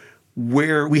know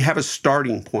where we have a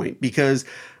starting point, because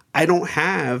I don't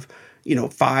have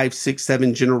 5, 6,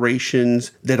 7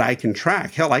 generations that I can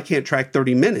track. Hell, I can't track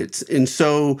 30 minutes. And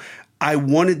so I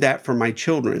wanted that for my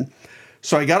children.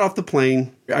 So I got off the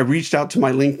plane, I reached out to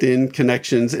my LinkedIn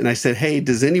connections, and I said, hey,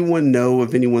 does anyone know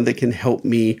of anyone that can help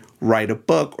me write a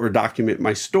book or document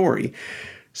my story?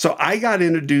 So I got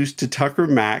introduced to Tucker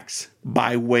Max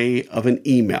by way of an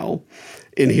email.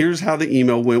 And here's how the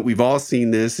email went. We've all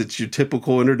seen this. It's your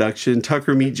typical introduction.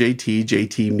 Tucker meet JT,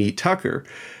 JT meet Tucker.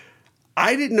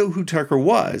 I didn't know who Tucker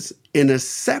was. In a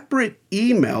separate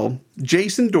email,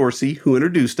 Jason Dorsey, who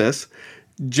introduced us,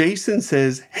 Jason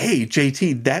says, hey,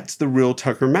 JT, that's the real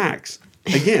Tucker Max.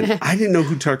 Again, I didn't know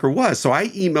who Tucker was. So I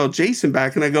emailed Jason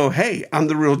back and I go, hey, I'm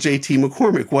the real JT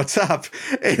McCormick. What's up?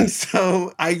 And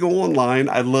so I go online,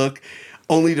 I look,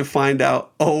 only to find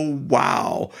out, oh,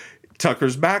 wow,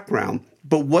 Tucker's background.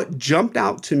 But what jumped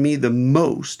out to me the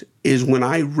most is when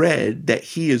I read that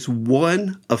he is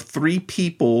one of 3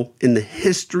 people in the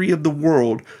history of the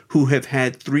world who have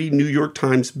had 3 New York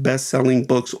Times best-selling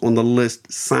books on the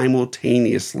list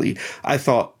simultaneously. I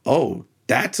thought, oh,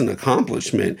 that's an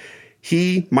accomplishment.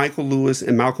 He, Michael Lewis,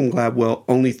 and Malcolm Gladwell,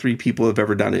 only 3 people have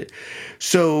ever done it.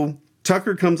 So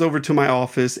Tucker comes over to my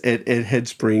office at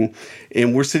Headspring,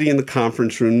 and we're sitting in the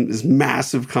conference room, this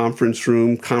massive conference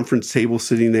room, conference table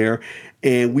sitting there.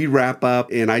 And we wrap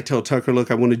up, and I tell Tucker, look,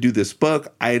 I want to do this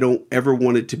book. I don't ever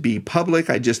want it to be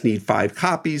public. I just need 5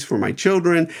 copies for my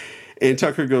children. And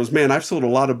Tucker goes, man, I've sold a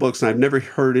lot of books, and I've never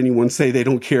heard anyone say they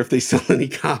don't care if they sell any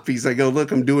copies. I go,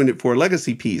 look, I'm doing it for a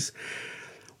legacy piece.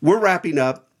 We're wrapping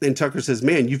up, and Tucker says,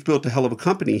 man, you've built a hell of a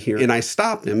company here. And I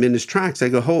stopped him in his tracks. I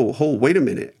go, hold, wait a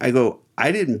minute. I go,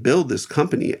 I didn't build this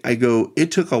company. I go,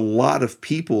 it took a lot of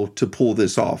people to pull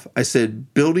this off. I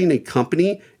said, building a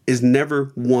company is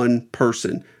never one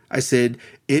person. I said,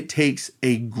 it takes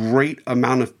a great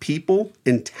amount of people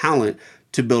and talent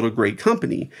to build a great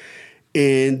company.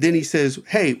 And then he says,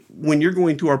 hey, when you're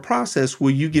going through our process,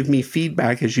 will you give me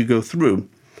feedback as you go through?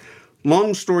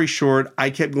 Long story short, I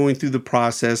kept going through the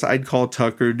process. I'd call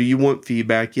Tucker, do you want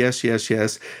feedback? Yes, yes,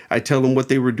 yes. I tell him what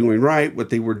they were doing right, what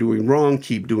they were doing wrong,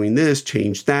 keep doing this,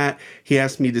 change that. He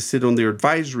asked me to sit on their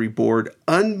advisory board.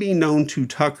 Unbeknown to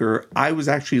Tucker, I was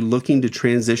actually looking to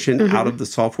transition out of the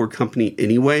software company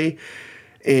anyway.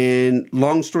 And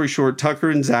long story short,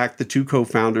 Tucker and Zach, the 2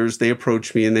 co-founders, they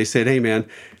approached me and they said, hey, man,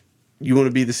 you want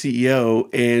to be the CEO?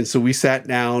 And so we sat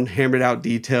down, hammered out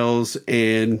details,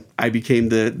 and I became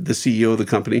the CEO of the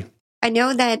company. I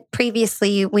know that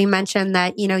previously we mentioned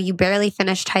that, you barely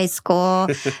finished high school.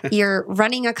 You're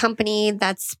running a company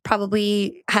that's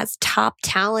probably has top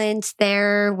talent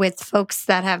there with folks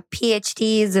that have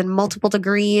PhDs and multiple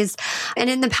degrees.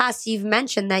 And in the past, you've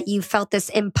mentioned that you felt this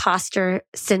imposter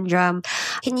syndrome.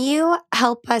 Can you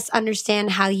help us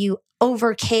understand how you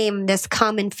overcame this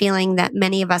common feeling that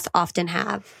many of us often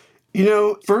have?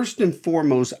 First and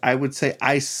foremost, I would say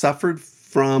I suffered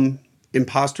from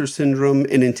imposter syndrome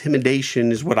and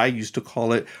intimidation is what I used to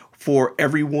call it for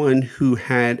everyone who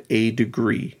had a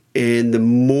degree. And the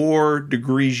more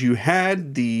degrees you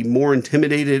had, the more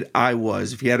intimidated I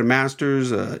was. If you had a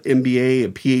master's, an MBA, a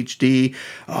PhD,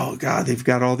 oh God, they've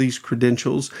got all these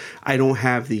credentials. I don't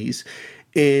have these.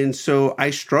 And so I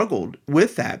struggled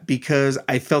with that because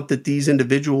I felt that these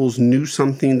individuals knew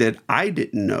something that I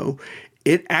didn't know.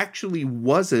 It actually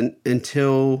wasn't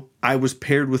until I was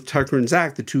paired with Tucker and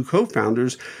Zach, the 2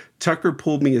 co-founders. Tucker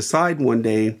pulled me aside one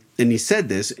day and he said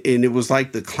this, and it was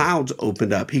like the clouds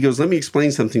opened up. He goes, let me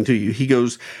explain something to you. He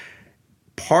goes,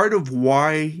 part of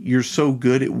why you're so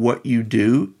good at what you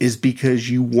do is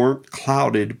because you weren't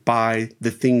clouded by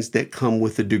the things that come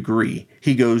with a degree.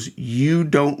 He goes, you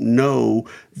don't know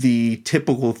the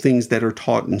typical things that are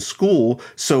taught in school,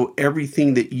 so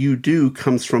everything that you do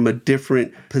comes from a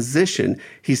different position.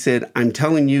 He said, I'm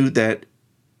telling you that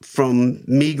from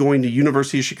me going to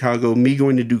University of Chicago, me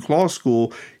going to Duke Law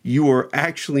School, you are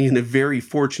actually in a very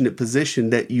fortunate position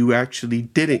that you actually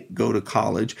didn't go to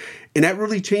college. And that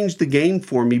really changed the game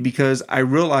for me because I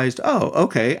realized, oh,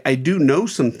 okay, I do know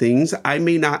some things. I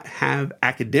may not have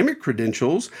academic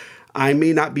credentials. I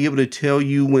may not be able to tell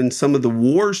you when some of the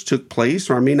wars took place,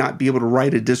 or I may not be able to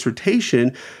write a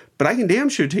dissertation, but I can damn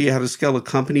sure tell you how to scale a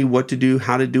company, what to do,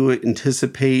 how to do it,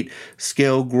 anticipate,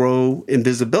 scale, grow, and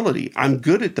visibility. I'm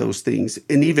good at those things.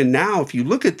 And even now, if you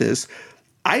look at this,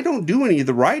 I don't do any of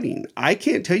the writing. I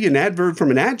can't tell you an adverb from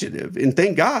an adjective. And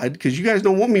thank God, because you guys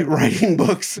don't want me writing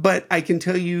books. But I can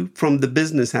tell you from the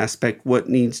business aspect what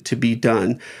needs to be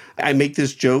done. I make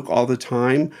this joke all the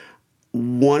time.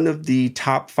 One of the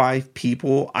top 5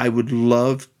 people I would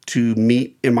love to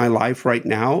meet in my life right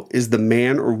now is the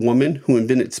man or woman who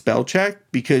invented spell check,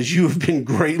 because you have been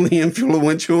greatly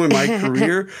influential in my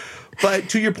career. But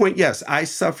to your point, yes, I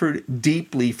suffered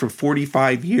deeply for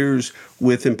 45 years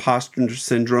with imposter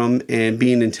syndrome and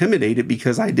being intimidated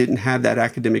because I didn't have that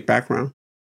academic background.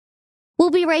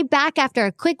 We'll be right back after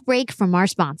a quick break from our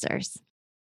sponsors.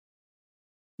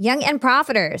 Young and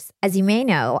Profiters, as you may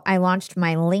know, I launched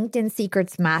my LinkedIn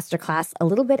Secrets Masterclass a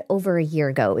little bit over a year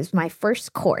ago. It was my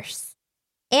first course.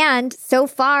 And so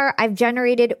far, I've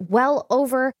generated well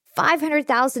over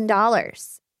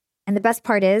 $500,000. And the best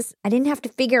part is I didn't have to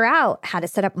figure out how to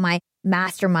set up my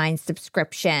mastermind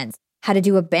subscriptions, how to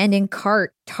do abandoned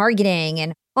cart targeting,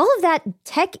 and all of that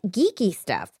tech geeky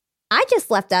stuff. I just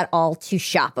left that all to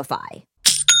Shopify.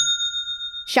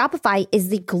 Shopify is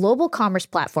the global commerce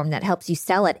platform that helps you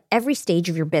sell at every stage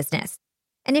of your business.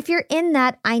 And if you're in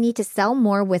that I need to sell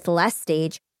more with less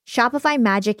stage, Shopify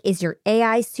Magic is your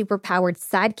AI superpowered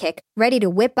sidekick ready to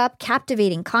whip up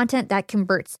captivating content that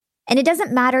converts. And it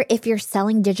doesn't matter if you're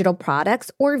selling digital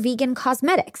products or vegan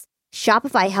cosmetics.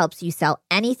 Shopify helps you sell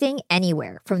anything,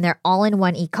 anywhere, from their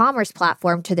all-in-one e-commerce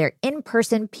platform to their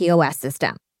in-person POS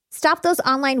system. Stop those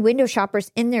online window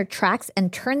shoppers in their tracks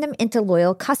and turn them into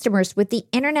loyal customers with the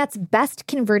internet's best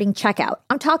converting checkout.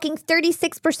 I'm talking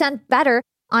 36% better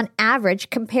on average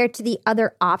compared to the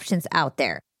other options out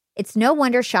there. It's no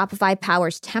wonder Shopify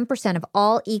powers 10% of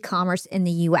all e-commerce in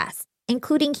the US,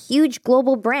 including huge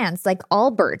global brands like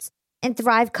Allbirds and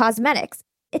Thrive Cosmetics.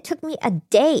 It took me a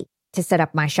day to set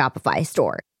up my Shopify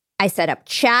store. I set up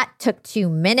chat, took 2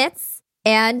 minutes,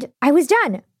 and I was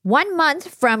done. 1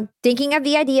 month from thinking of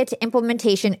the idea to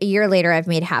implementation, a year later, I've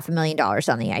made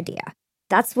 $500,000 on the idea.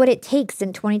 That's what it takes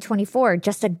in 2024,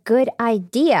 just a good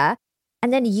idea,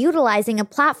 and then utilizing a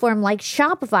platform like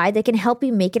Shopify that can help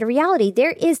you make it a reality.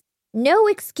 There is no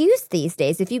excuse these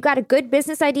days. If you've got a good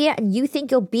business idea and you think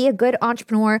you'll be a good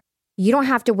entrepreneur, you don't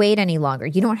have to wait any longer.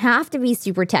 You don't have to be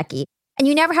super techie, and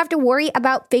you never have to worry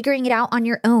about figuring it out on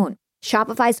your own.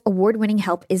 Shopify's award-winning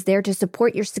help is there to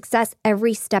support your success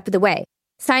every step of the way.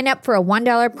 Sign up for a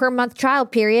 $1 per month trial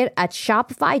period at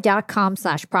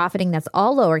shopify.com/profiting. That's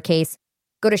all lowercase.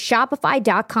 Go to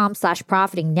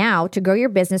shopify.com/profiting now to grow your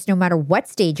business no matter what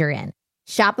stage you're in.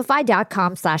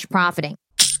 Shopify.com/profiting.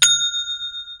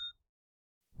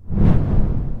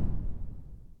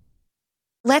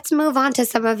 Let's move on to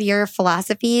some of your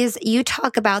philosophies. You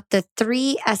talk about the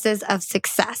 3 S's of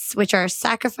success, which are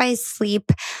sacrifice,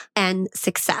 sleep, and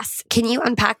success. Can you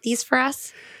unpack these for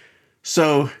us?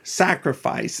 So,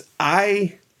 sacrifice.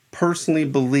 I personally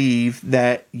believe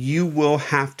that you will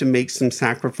have to make some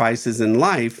sacrifices in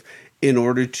life in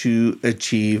order to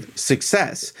achieve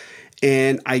success.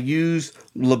 And I use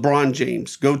LeBron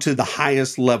James, go to the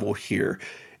highest level here.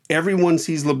 Everyone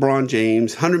sees LeBron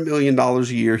James, $100 million a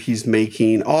year he's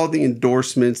making, all the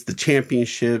endorsements, the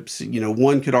championships.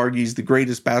 One could argue he's the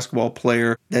greatest basketball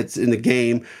player that's in the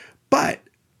game. But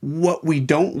what we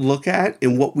don't look at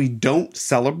and what we don't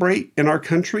celebrate in our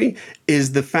country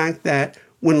is the fact that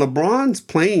when LeBron's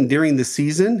playing during the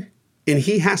season and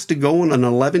he has to go on an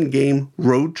 11-game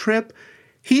road trip,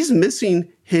 he's missing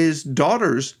his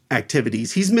daughter's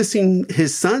activities. He's missing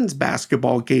his son's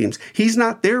basketball games. He's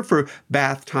not there for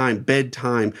bath time,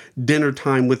 bedtime, dinner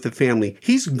time with the family.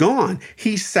 He's gone.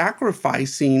 He's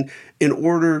sacrificing in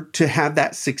order to have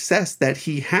that success that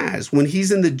he has. When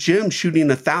he's in the gym shooting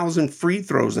 1,000 free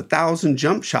throws, 1,000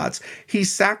 jump shots,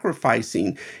 he's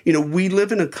sacrificing. We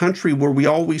live in a country where we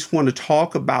always want to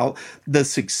talk about the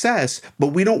success, but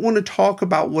we don't want to talk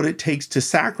about what it takes to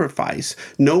sacrifice.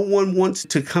 No one wants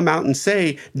to come out and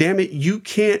say, damn it, you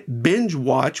can't binge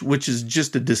watch, which is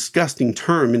just a disgusting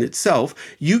term in itself.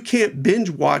 You can't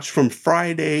binge watch from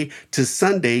Friday to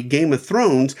Sunday Game of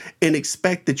Thrones and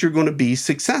expect that you're going to be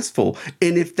successful.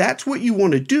 And if that's what you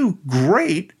want to do,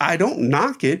 great. I don't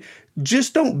knock it.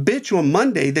 Just don't bitch on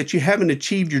Monday that you haven't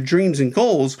achieved your dreams and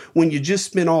goals when you just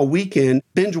spent all weekend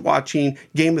binge watching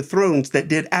Game of Thrones that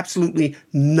did absolutely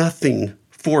nothing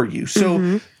for you.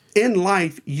 So in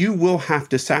life, you will have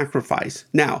to sacrifice.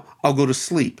 Now, I'll go to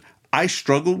sleep. I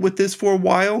struggled with this for a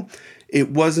while.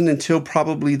 It wasn't until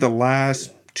probably the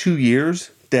last 2 years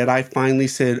that I finally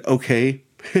said, okay,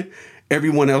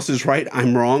 everyone else is right.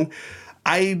 I'm wrong.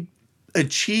 I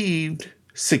achieved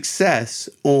success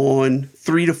on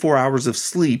 3 to 4 hours of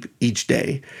sleep each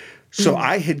day. So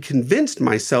I had convinced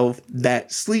myself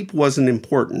that sleep wasn't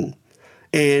important.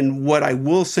 And what I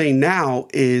will say now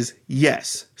is,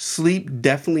 yes, sleep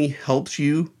definitely helps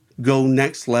you go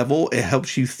next level. It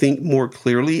helps you think more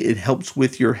clearly. It helps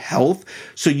with your health.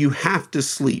 So you have to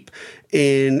sleep.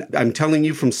 And I'm telling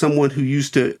you from someone who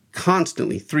used to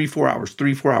constantly 3-4 hours.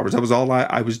 That was all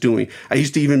I was doing. I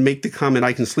used to even make the comment,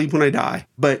 I can sleep when I die.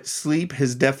 But sleep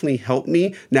has definitely helped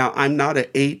me. Now, I'm not an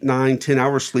 8, 9,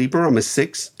 10-hour sleeper. I'm a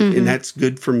 6, and that's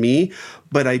good for me.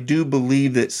 But I do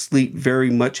believe that sleep very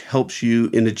much helps you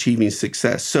in achieving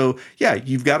success. So yeah,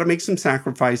 you've got to make some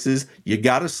sacrifices. You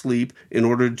got to sleep in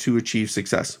order to achieve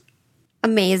success.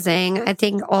 Amazing. I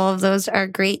think all of those are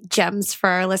great gems for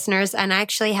our listeners. And I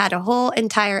actually had a whole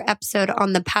entire episode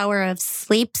on the power of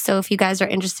sleep. So if you guys are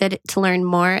interested to learn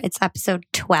more, it's episode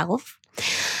 12.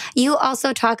 You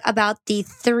also talk about the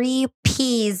 3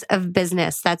 P's of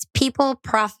business. That's people,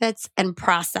 profits, and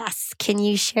process. Can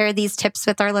you share these tips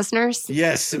with our listeners?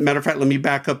 Yes. Matter of fact, let me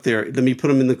back up there. Let me put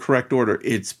them in the correct order.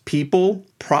 It's people,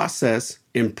 process,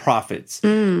 and profits.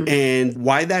 And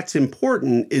why that's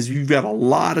important is you've got a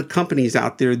lot of companies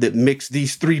out there that mix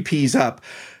these 3 P's up.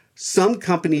 Some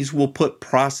companies will put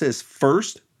process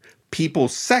first, people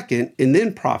second, and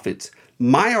then profits.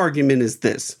 My argument is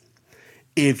this.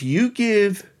 If you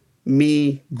give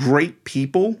me great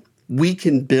people, we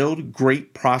can build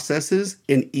great processes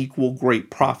and equal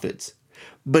great profits.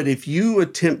 But if you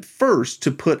attempt first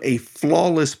to put a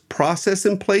flawless process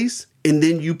in place, and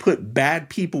then you put bad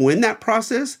people in that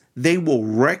process, they will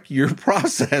wreck your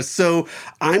process. So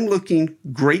I'm looking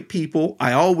great people.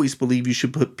 I always believe you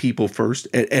should put people first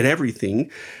at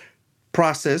everything.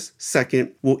 Process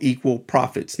second will equal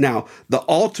profits. Now, the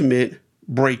ultimate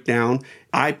breakdown,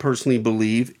 I personally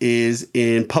believe, is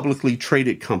in publicly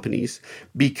traded companies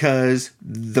because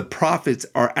the profits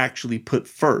are actually put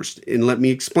first. And let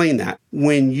me explain that.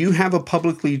 When you have a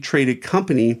publicly traded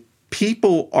company,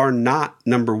 people are not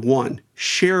number one.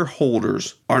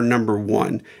 Shareholders are number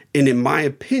one. And in my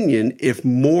opinion, if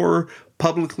more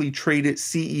publicly traded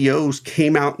CEOs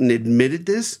came out and admitted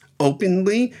this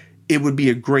openly, it would be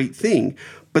a great thing.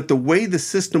 But the way the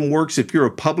system works, if you're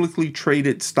a publicly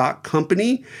traded stock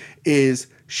company, is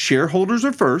shareholders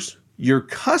are first, your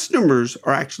customers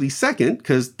are actually second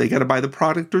because they got to buy the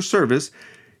product or service,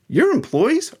 your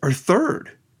employees are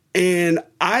third. And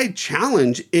I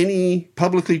challenge any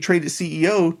publicly traded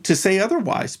CEO to say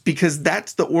otherwise because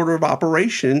that's the order of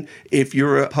operation if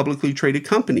you're a publicly traded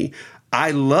company.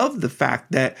 I love the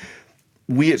fact that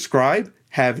we at Scribe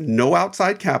have no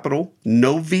outside capital,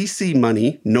 no VC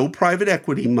money, no private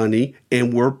equity money,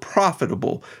 and we're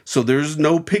profitable. So there's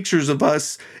no pictures of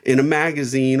us in a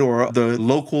magazine or the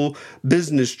local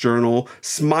business journal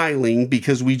smiling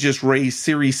because we just raised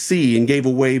Series C and gave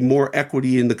away more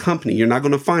equity in the company. You're not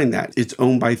going to find that. It's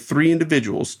owned by 3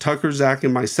 individuals, Tucker, Zach,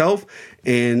 and myself,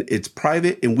 and it's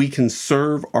private, and we can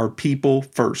serve our people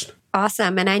first.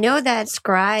 Awesome. And I know that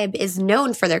Scribe is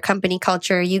known for their company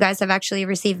culture. You guys have actually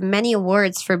received many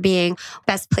awards for being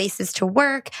best places to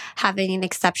work, having an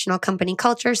exceptional company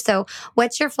culture. So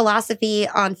what's your philosophy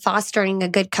on fostering a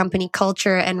good company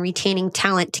culture and retaining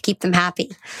talent to keep them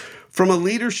happy? From a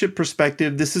leadership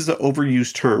perspective, this is an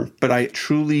overused term, but I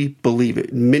truly believe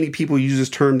it. Many people use this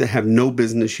term that have no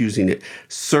business using it.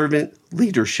 Servant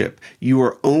leadership. You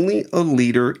are only a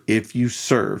leader if you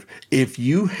serve. If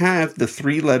you have the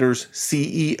 3 letters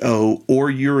CEO or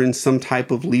you're in some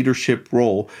type of leadership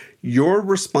role, your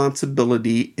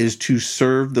responsibility is to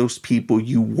serve those people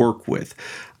you work with.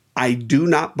 I do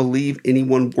not believe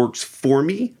anyone works for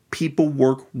me. People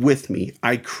work with me.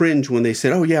 I cringe when they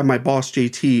said, oh yeah, my boss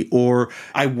JT, or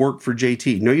I work for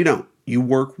JT. No, you don't. You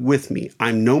work with me.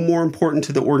 I'm no more important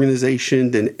to the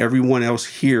organization than everyone else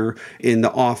here in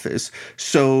the office.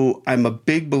 So I'm a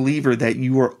big believer that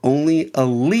you are only a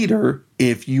leader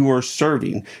if you are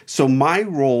serving. So my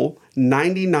role,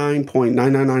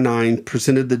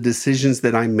 99.9999% of the decisions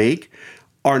that I make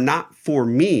are not for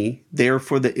me, they're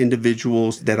for the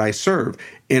individuals that I serve.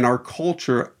 And our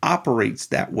culture operates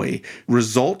that way.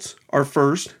 Results are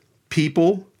first,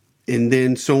 people, and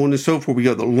then so on and so forth. We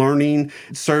got the learning,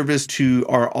 service to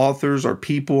our authors, our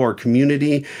people, our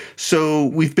community. So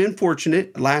we've been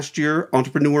fortunate. Last year,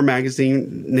 Entrepreneur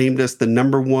Magazine named us the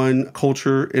 #1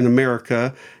 culture in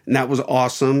America. And that was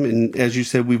awesome. And as you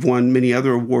said, we've won many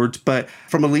other awards. But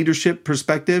from a leadership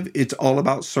perspective, it's all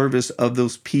about service of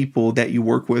those people that you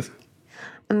work with.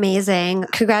 amazing.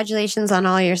 Congratulations on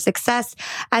all your success.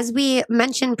 As we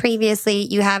mentioned previously,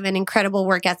 you have an incredible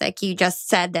work ethic. You just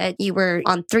said that you were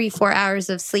on 3-4 hours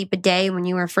of sleep a day when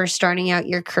you were first starting out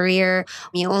your career.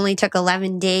 You only took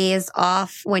 11 days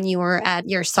off when you were at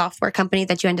your software company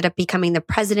that you ended up becoming the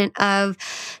president of.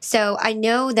 So I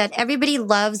know that everybody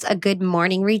loves a good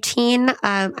morning routine.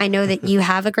 I know that you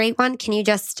have a great one. Can you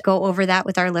just go over that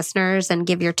with our listeners and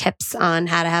give your tips on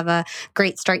how to have a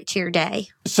great start to your day?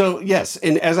 So yes,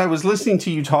 and as I was listening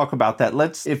to you talk about that,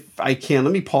 if I can,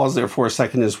 let me pause there for a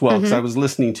second as well, because I was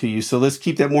listening to you. So let's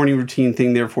keep that morning routine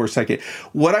thing there for a second.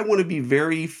 What I want to be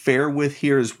very fair with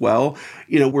here as well,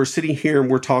 we're sitting here and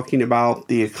we're talking about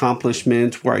the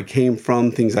accomplishment, where I came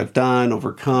from, things I've done,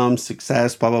 overcome,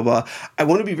 success, blah, blah, blah. I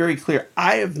want to be very clear.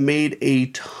 I have made a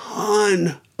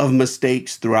ton of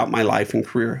mistakes throughout my life and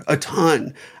career, a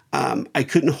ton. I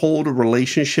couldn't hold a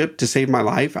relationship to save my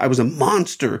life. I was a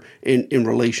monster in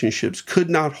relationships, could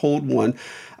not hold one.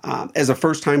 As a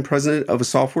first-time president of a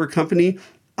software company,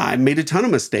 I made a ton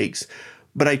of mistakes,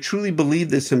 but I truly believe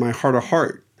this in my heart of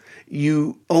heart.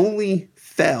 You only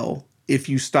fail if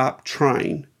you stop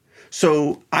trying.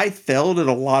 So I failed at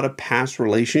a lot of past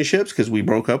relationships because we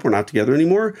broke up, we're not together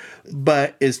anymore.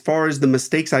 But as far as the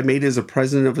mistakes I made as a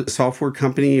president of a software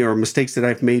company, or mistakes that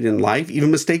I've made in life,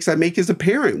 even mistakes I make as a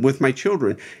parent with my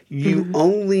children, you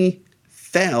only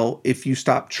fail if you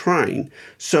stop trying.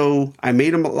 So I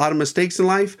made a lot of mistakes in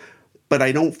life, but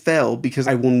I don't fail because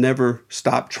I will never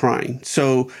stop trying.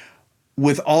 So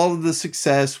with all of the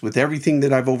success, with everything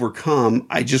that I've overcome,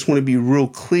 I just want to be real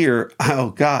clear.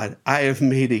 Oh God, I have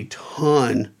made a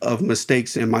ton of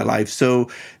mistakes in my life.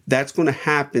 So that's going to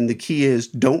happen. The key is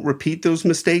don't repeat those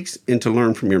mistakes and to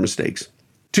learn from your mistakes.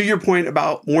 To your point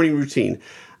about morning routine,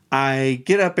 I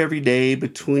get up every day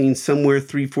between somewhere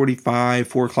 3:45,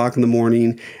 4 o'clock in the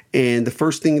morning. And the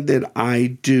first thing that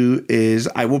I do is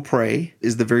I will pray,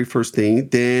 is the very first thing.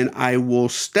 Then I will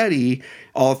study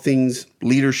all things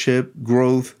leadership,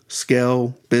 growth,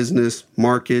 scale, business,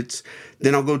 markets.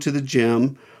 Then I'll go to the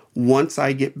gym. Once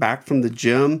I get back from the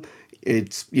gym,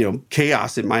 it's,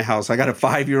 chaos at my house. I got a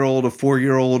 5-year-old, a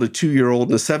 4-year-old, a 2-year-old,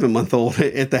 and a 7-month-old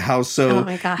at the house. So, oh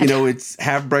my God. It's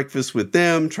have breakfast with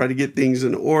them, try to get things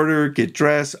in order, get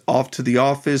dressed, off to the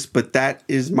office. But that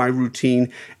is my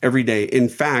routine every day. In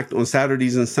fact, on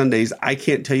Saturdays and Sundays, I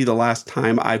can't tell you the last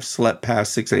time I've slept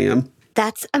past 6 a.m.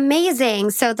 That's amazing.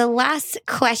 So the last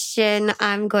question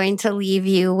I'm going to leave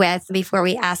you with before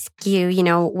we ask you,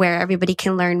 where everybody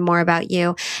can learn more about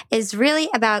you, is really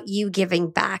about you giving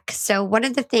back. So one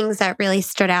of the things that really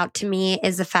stood out to me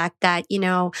is the fact that,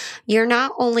 you're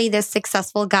not only this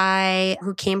successful guy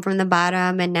who came from the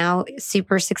bottom and now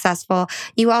super successful,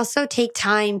 you also take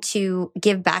time to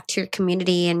give back to your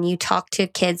community, and you talk to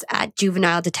kids at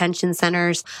juvenile detention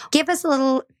centers. Give us a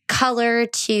little color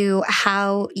to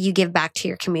how you give back to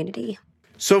your community.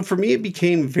 So for me, it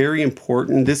became very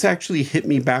important. This actually hit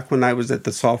me back when I was at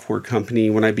the software company.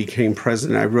 When I became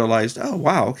president, I realized, oh,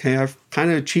 wow, okay, I've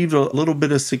kind of achieved a little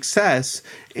bit of success.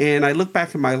 And I look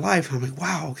back at my life, and I'm like,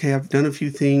 wow, okay, I've done a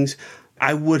few things.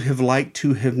 I would have liked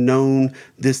to have known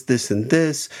this, this, and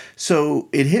this. So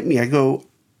it hit me. I go,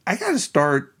 I got to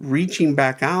start reaching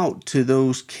back out to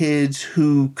those kids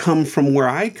who come from where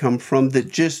I come from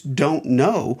that just don't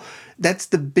know. That's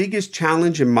the biggest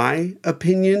challenge, in my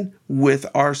opinion, with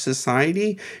our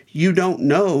society. You don't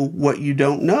know what you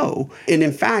don't know. And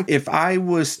in fact, if I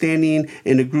was standing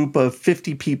in a group of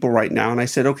 50 people right now and I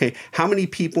said, okay, how many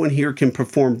people in here can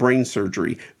perform brain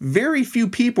surgery? Very few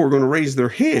people are going to raise their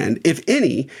hand, if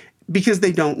any, because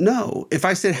they don't know. If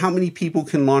I said, how many people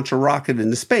can launch a rocket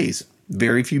into space?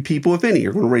 Very few people, if any,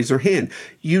 are going to raise their hand.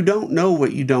 You don't know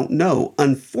what you don't know.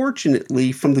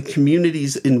 Unfortunately, from the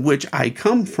communities in which I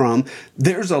come from,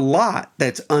 there's a lot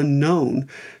that's unknown.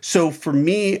 So for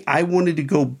me, I wanted to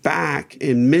go back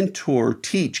and mentor,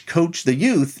 teach, coach the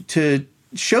youth to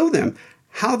show them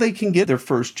how they can get their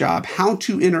first job, how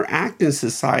to interact in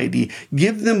society,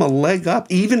 give them a leg up,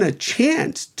 even a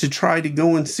chance to try to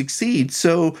go and succeed.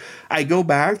 So I go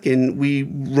back and we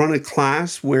run a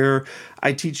class where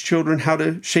I teach children how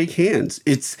to shake hands.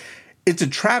 It's a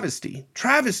travesty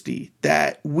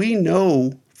that we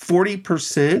know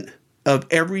 40% of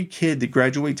every kid that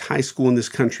graduates high school in this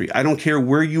country, I don't care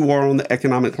where you are on the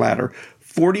economic ladder,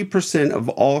 40% of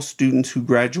all students who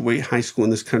graduate high school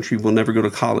in this country will never go to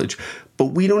college. But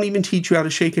we don't even teach you how to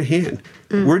shake a hand.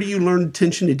 Where do you learn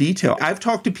attention to detail? I've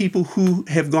talked to people who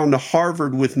have gone to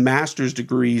Harvard with master's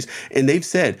degrees, and they've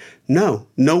said, no,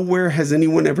 nowhere has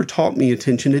anyone ever taught me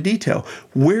attention to detail.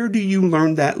 Where do you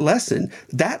learn that lesson?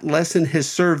 That lesson has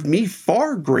served me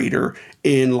far greater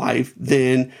in life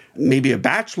than maybe a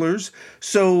bachelor's.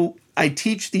 So I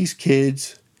teach these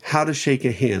kids how to shake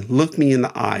a hand, look me in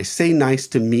the eye, say nice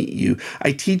to meet you.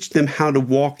 I teach them how to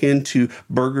walk into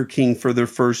Burger King for their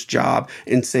first job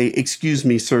and say, excuse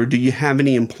me, sir, do you have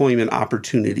any employment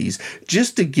opportunities?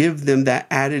 Just to give them that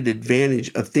added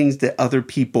advantage of things that other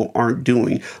people aren't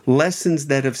doing. Lessons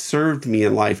that have served me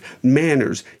in life.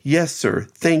 Manners. Yes, sir.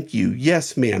 Thank you.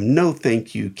 Yes, ma'am. No,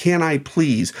 thank you. Can I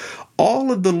please?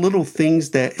 All of the little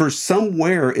things that for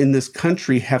somewhere in this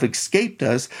country have escaped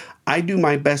us, I do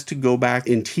my best to go back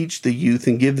and teach the youth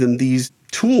and give them these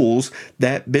tools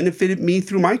that benefited me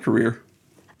through my career.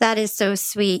 That is so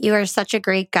sweet. You are such a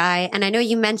great guy. And I know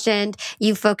you mentioned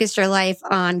you focused your life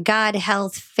on God,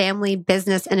 health, family,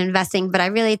 business, and investing, but I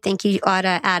really think you ought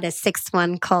to add a sixth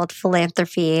one called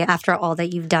philanthropy after all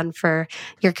that you've done for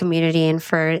your community and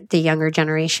for the younger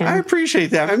generation. I appreciate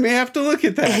that. I may have to look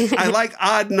at that. I like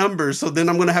odd numbers, so then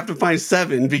I'm going to have to find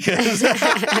 7 because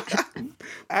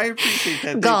I appreciate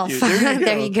that. Golf.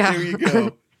 There you go. There you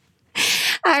go.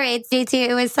 All right, JT,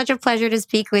 it was such a pleasure to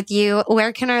speak with you.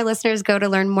 Where can our listeners go to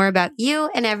learn more about you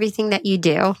and everything that you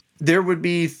do? There would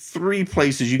be 3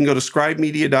 places. You can go to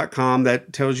scribemedia.com.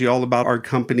 That tells you all about our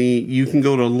company. You can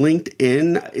go to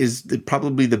LinkedIn is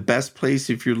probably the best place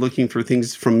if you're looking for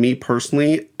things from me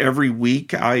personally. Every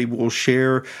week, I will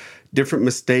share different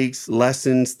mistakes,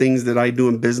 lessons, things that I do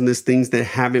in business, things that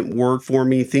haven't worked for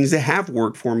me, things that have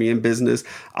worked for me in business.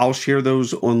 I'll share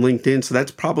those on LinkedIn. So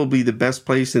that's probably the best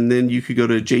place. And then you could go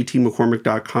to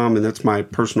jtmccormick.com, and that's my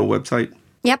personal website.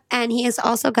 Yep. And he has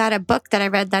also got a book that I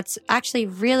read that's actually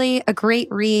really a great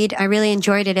read. I really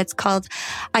enjoyed it. It's called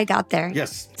I Got There.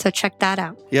 Yes. So check that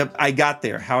out. Yep. I Got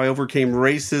There. How I Overcame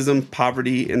Racism,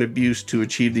 Poverty, and Abuse to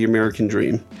Achieve the American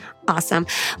Dream. Awesome.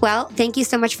 Well, thank you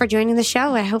so much for joining the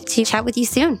show. I hope to chat with you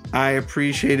soon. I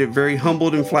appreciate it. Very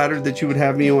humbled and flattered that you would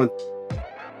have me on.